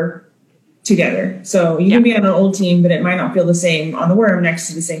four together. So you can be on an old team, but it might not feel the same on the worm next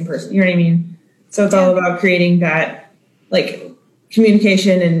to the same person. You know what I mean? So it's all about creating that like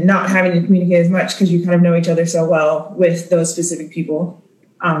communication and not having to communicate as much because you kind of know each other so well with those specific people.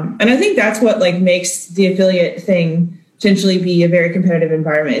 And I think that's what like makes the affiliate thing potentially be a very competitive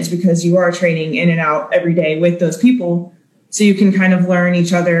environment, is because you are training in and out every day with those people. So you can kind of learn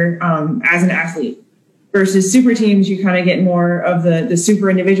each other as an athlete. Versus super teams, you kind of get more of the super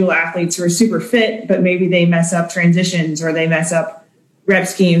individual athletes who are super fit, but maybe they mess up transitions or they mess up rep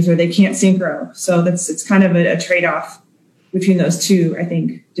schemes or they can't synchro. So it's kind of a trade-off between those two, I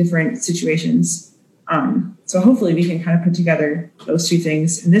think, different situations. So hopefully we can kind of put together those two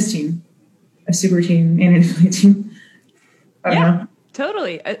things in this team, a super team and an affiliate team. I don't know.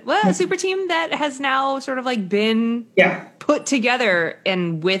 Totally. Well, a super team that has now sort of like been put together,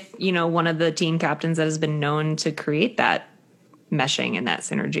 and with, you know, one of the team captains that has been known to create that meshing and that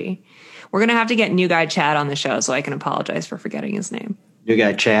synergy. We're going to have to get new guy Chad on the show so I can apologize for forgetting his name. New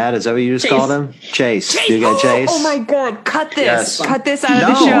guy Chad, is that what you just Chase. called him? Chase. New guy Chase. Oh my God. Cut this. Yes. Cut this out of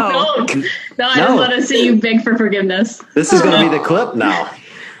the No. show. No, I don't want to see you beg for forgiveness. This is going to be the clip now.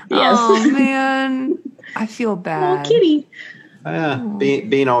 Yes. Oh, man. I feel Oh, bad. kitty. Yeah,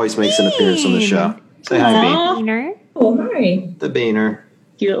 Bean always makes an appearance on the show. Say hi, Bean. Aw, Beaner. Oh, hi. The Beaner.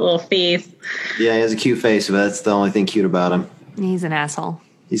 cute little face. Yeah, he has a cute face, but that's the only thing cute about him. He's an asshole.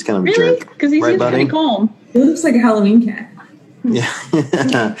 He's kind of a Really? jerk. Because he Right, seems buddy? pretty calm. He looks like a Halloween cat.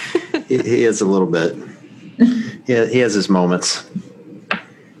 Yeah, he is a little bit. He has his moments.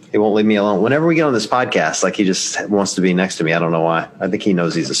 He won't leave me alone. Whenever we get on this podcast, like he just wants to be next to me. I don't know why. I think he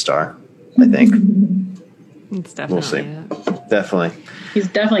knows he's a star. I think. It's We'll definitely see. Definitely. He's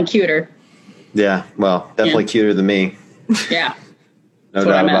definitely cuter. Yeah. Well, definitely Yeah. cuter than me. Yeah. No That's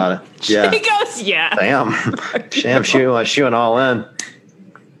what I doubt meant. about it. Yeah. He goes, yeah. Damn. Shooing all in.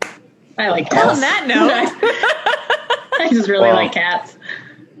 I like On cats. that note, I just really Well, like cats.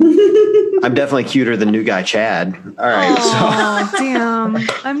 I'm definitely cuter than new guy Chad. All right. oh, damn.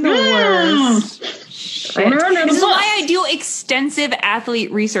 I'm the worst. Shit. This is why I do extensive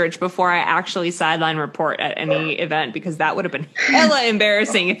athlete research before I actually sideline report at any event, because that would have been hella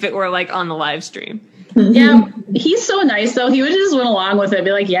embarrassing if it were like on the live stream. Yeah, he's so nice though. He would just went along with it,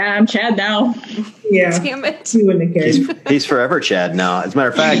 be like, "Yeah, I'm Chad now." Yeah. Damn it. He wouldn't have cared. He's forever Chad now. As a matter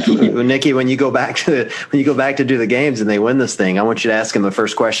of fact, Niki, when you go back to do the games and they win this thing, I want you to ask him the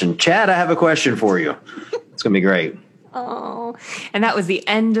first question. Chad, I have a question for you. It's gonna be great. Oh, and that was the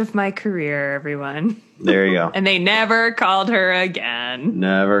end of my career, everyone. There you go. And they never called her again.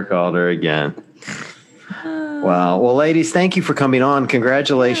 Never called her again. Wow. Well, ladies, thank you for coming on.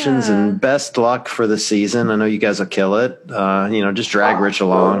 Congratulations and best luck for the season. I know you guys will kill it. Just drag Rich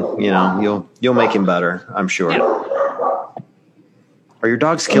along. You'll make him better, I'm sure. Yeah. Are your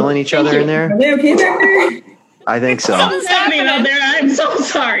dogs killing each other in there? Are they okay back there? I think so. What's happening out there? I'm so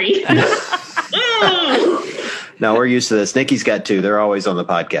sorry. No, we're used to this. Nikki's got two. They're always on the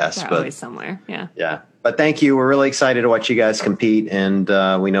podcast. They're but always somewhere. Yeah. yeah. But thank you. We're really excited to watch you guys compete, and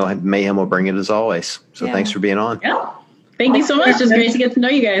we know Mayhem will bring it as always. So Yeah. thanks for being on. Yeah. Thank you so much. It's great to get to know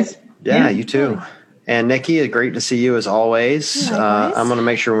you guys. Yeah, you too. And Niki, it's great to see you as always. Likewise. I'm going to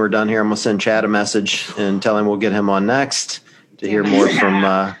make sure when we're done here, I'm going to send Chad a message and tell him we'll get him on next to hear more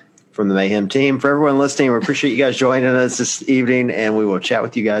from the Mayhem team. For everyone listening, we appreciate you guys joining us this evening, and we will chat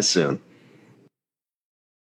with you guys soon.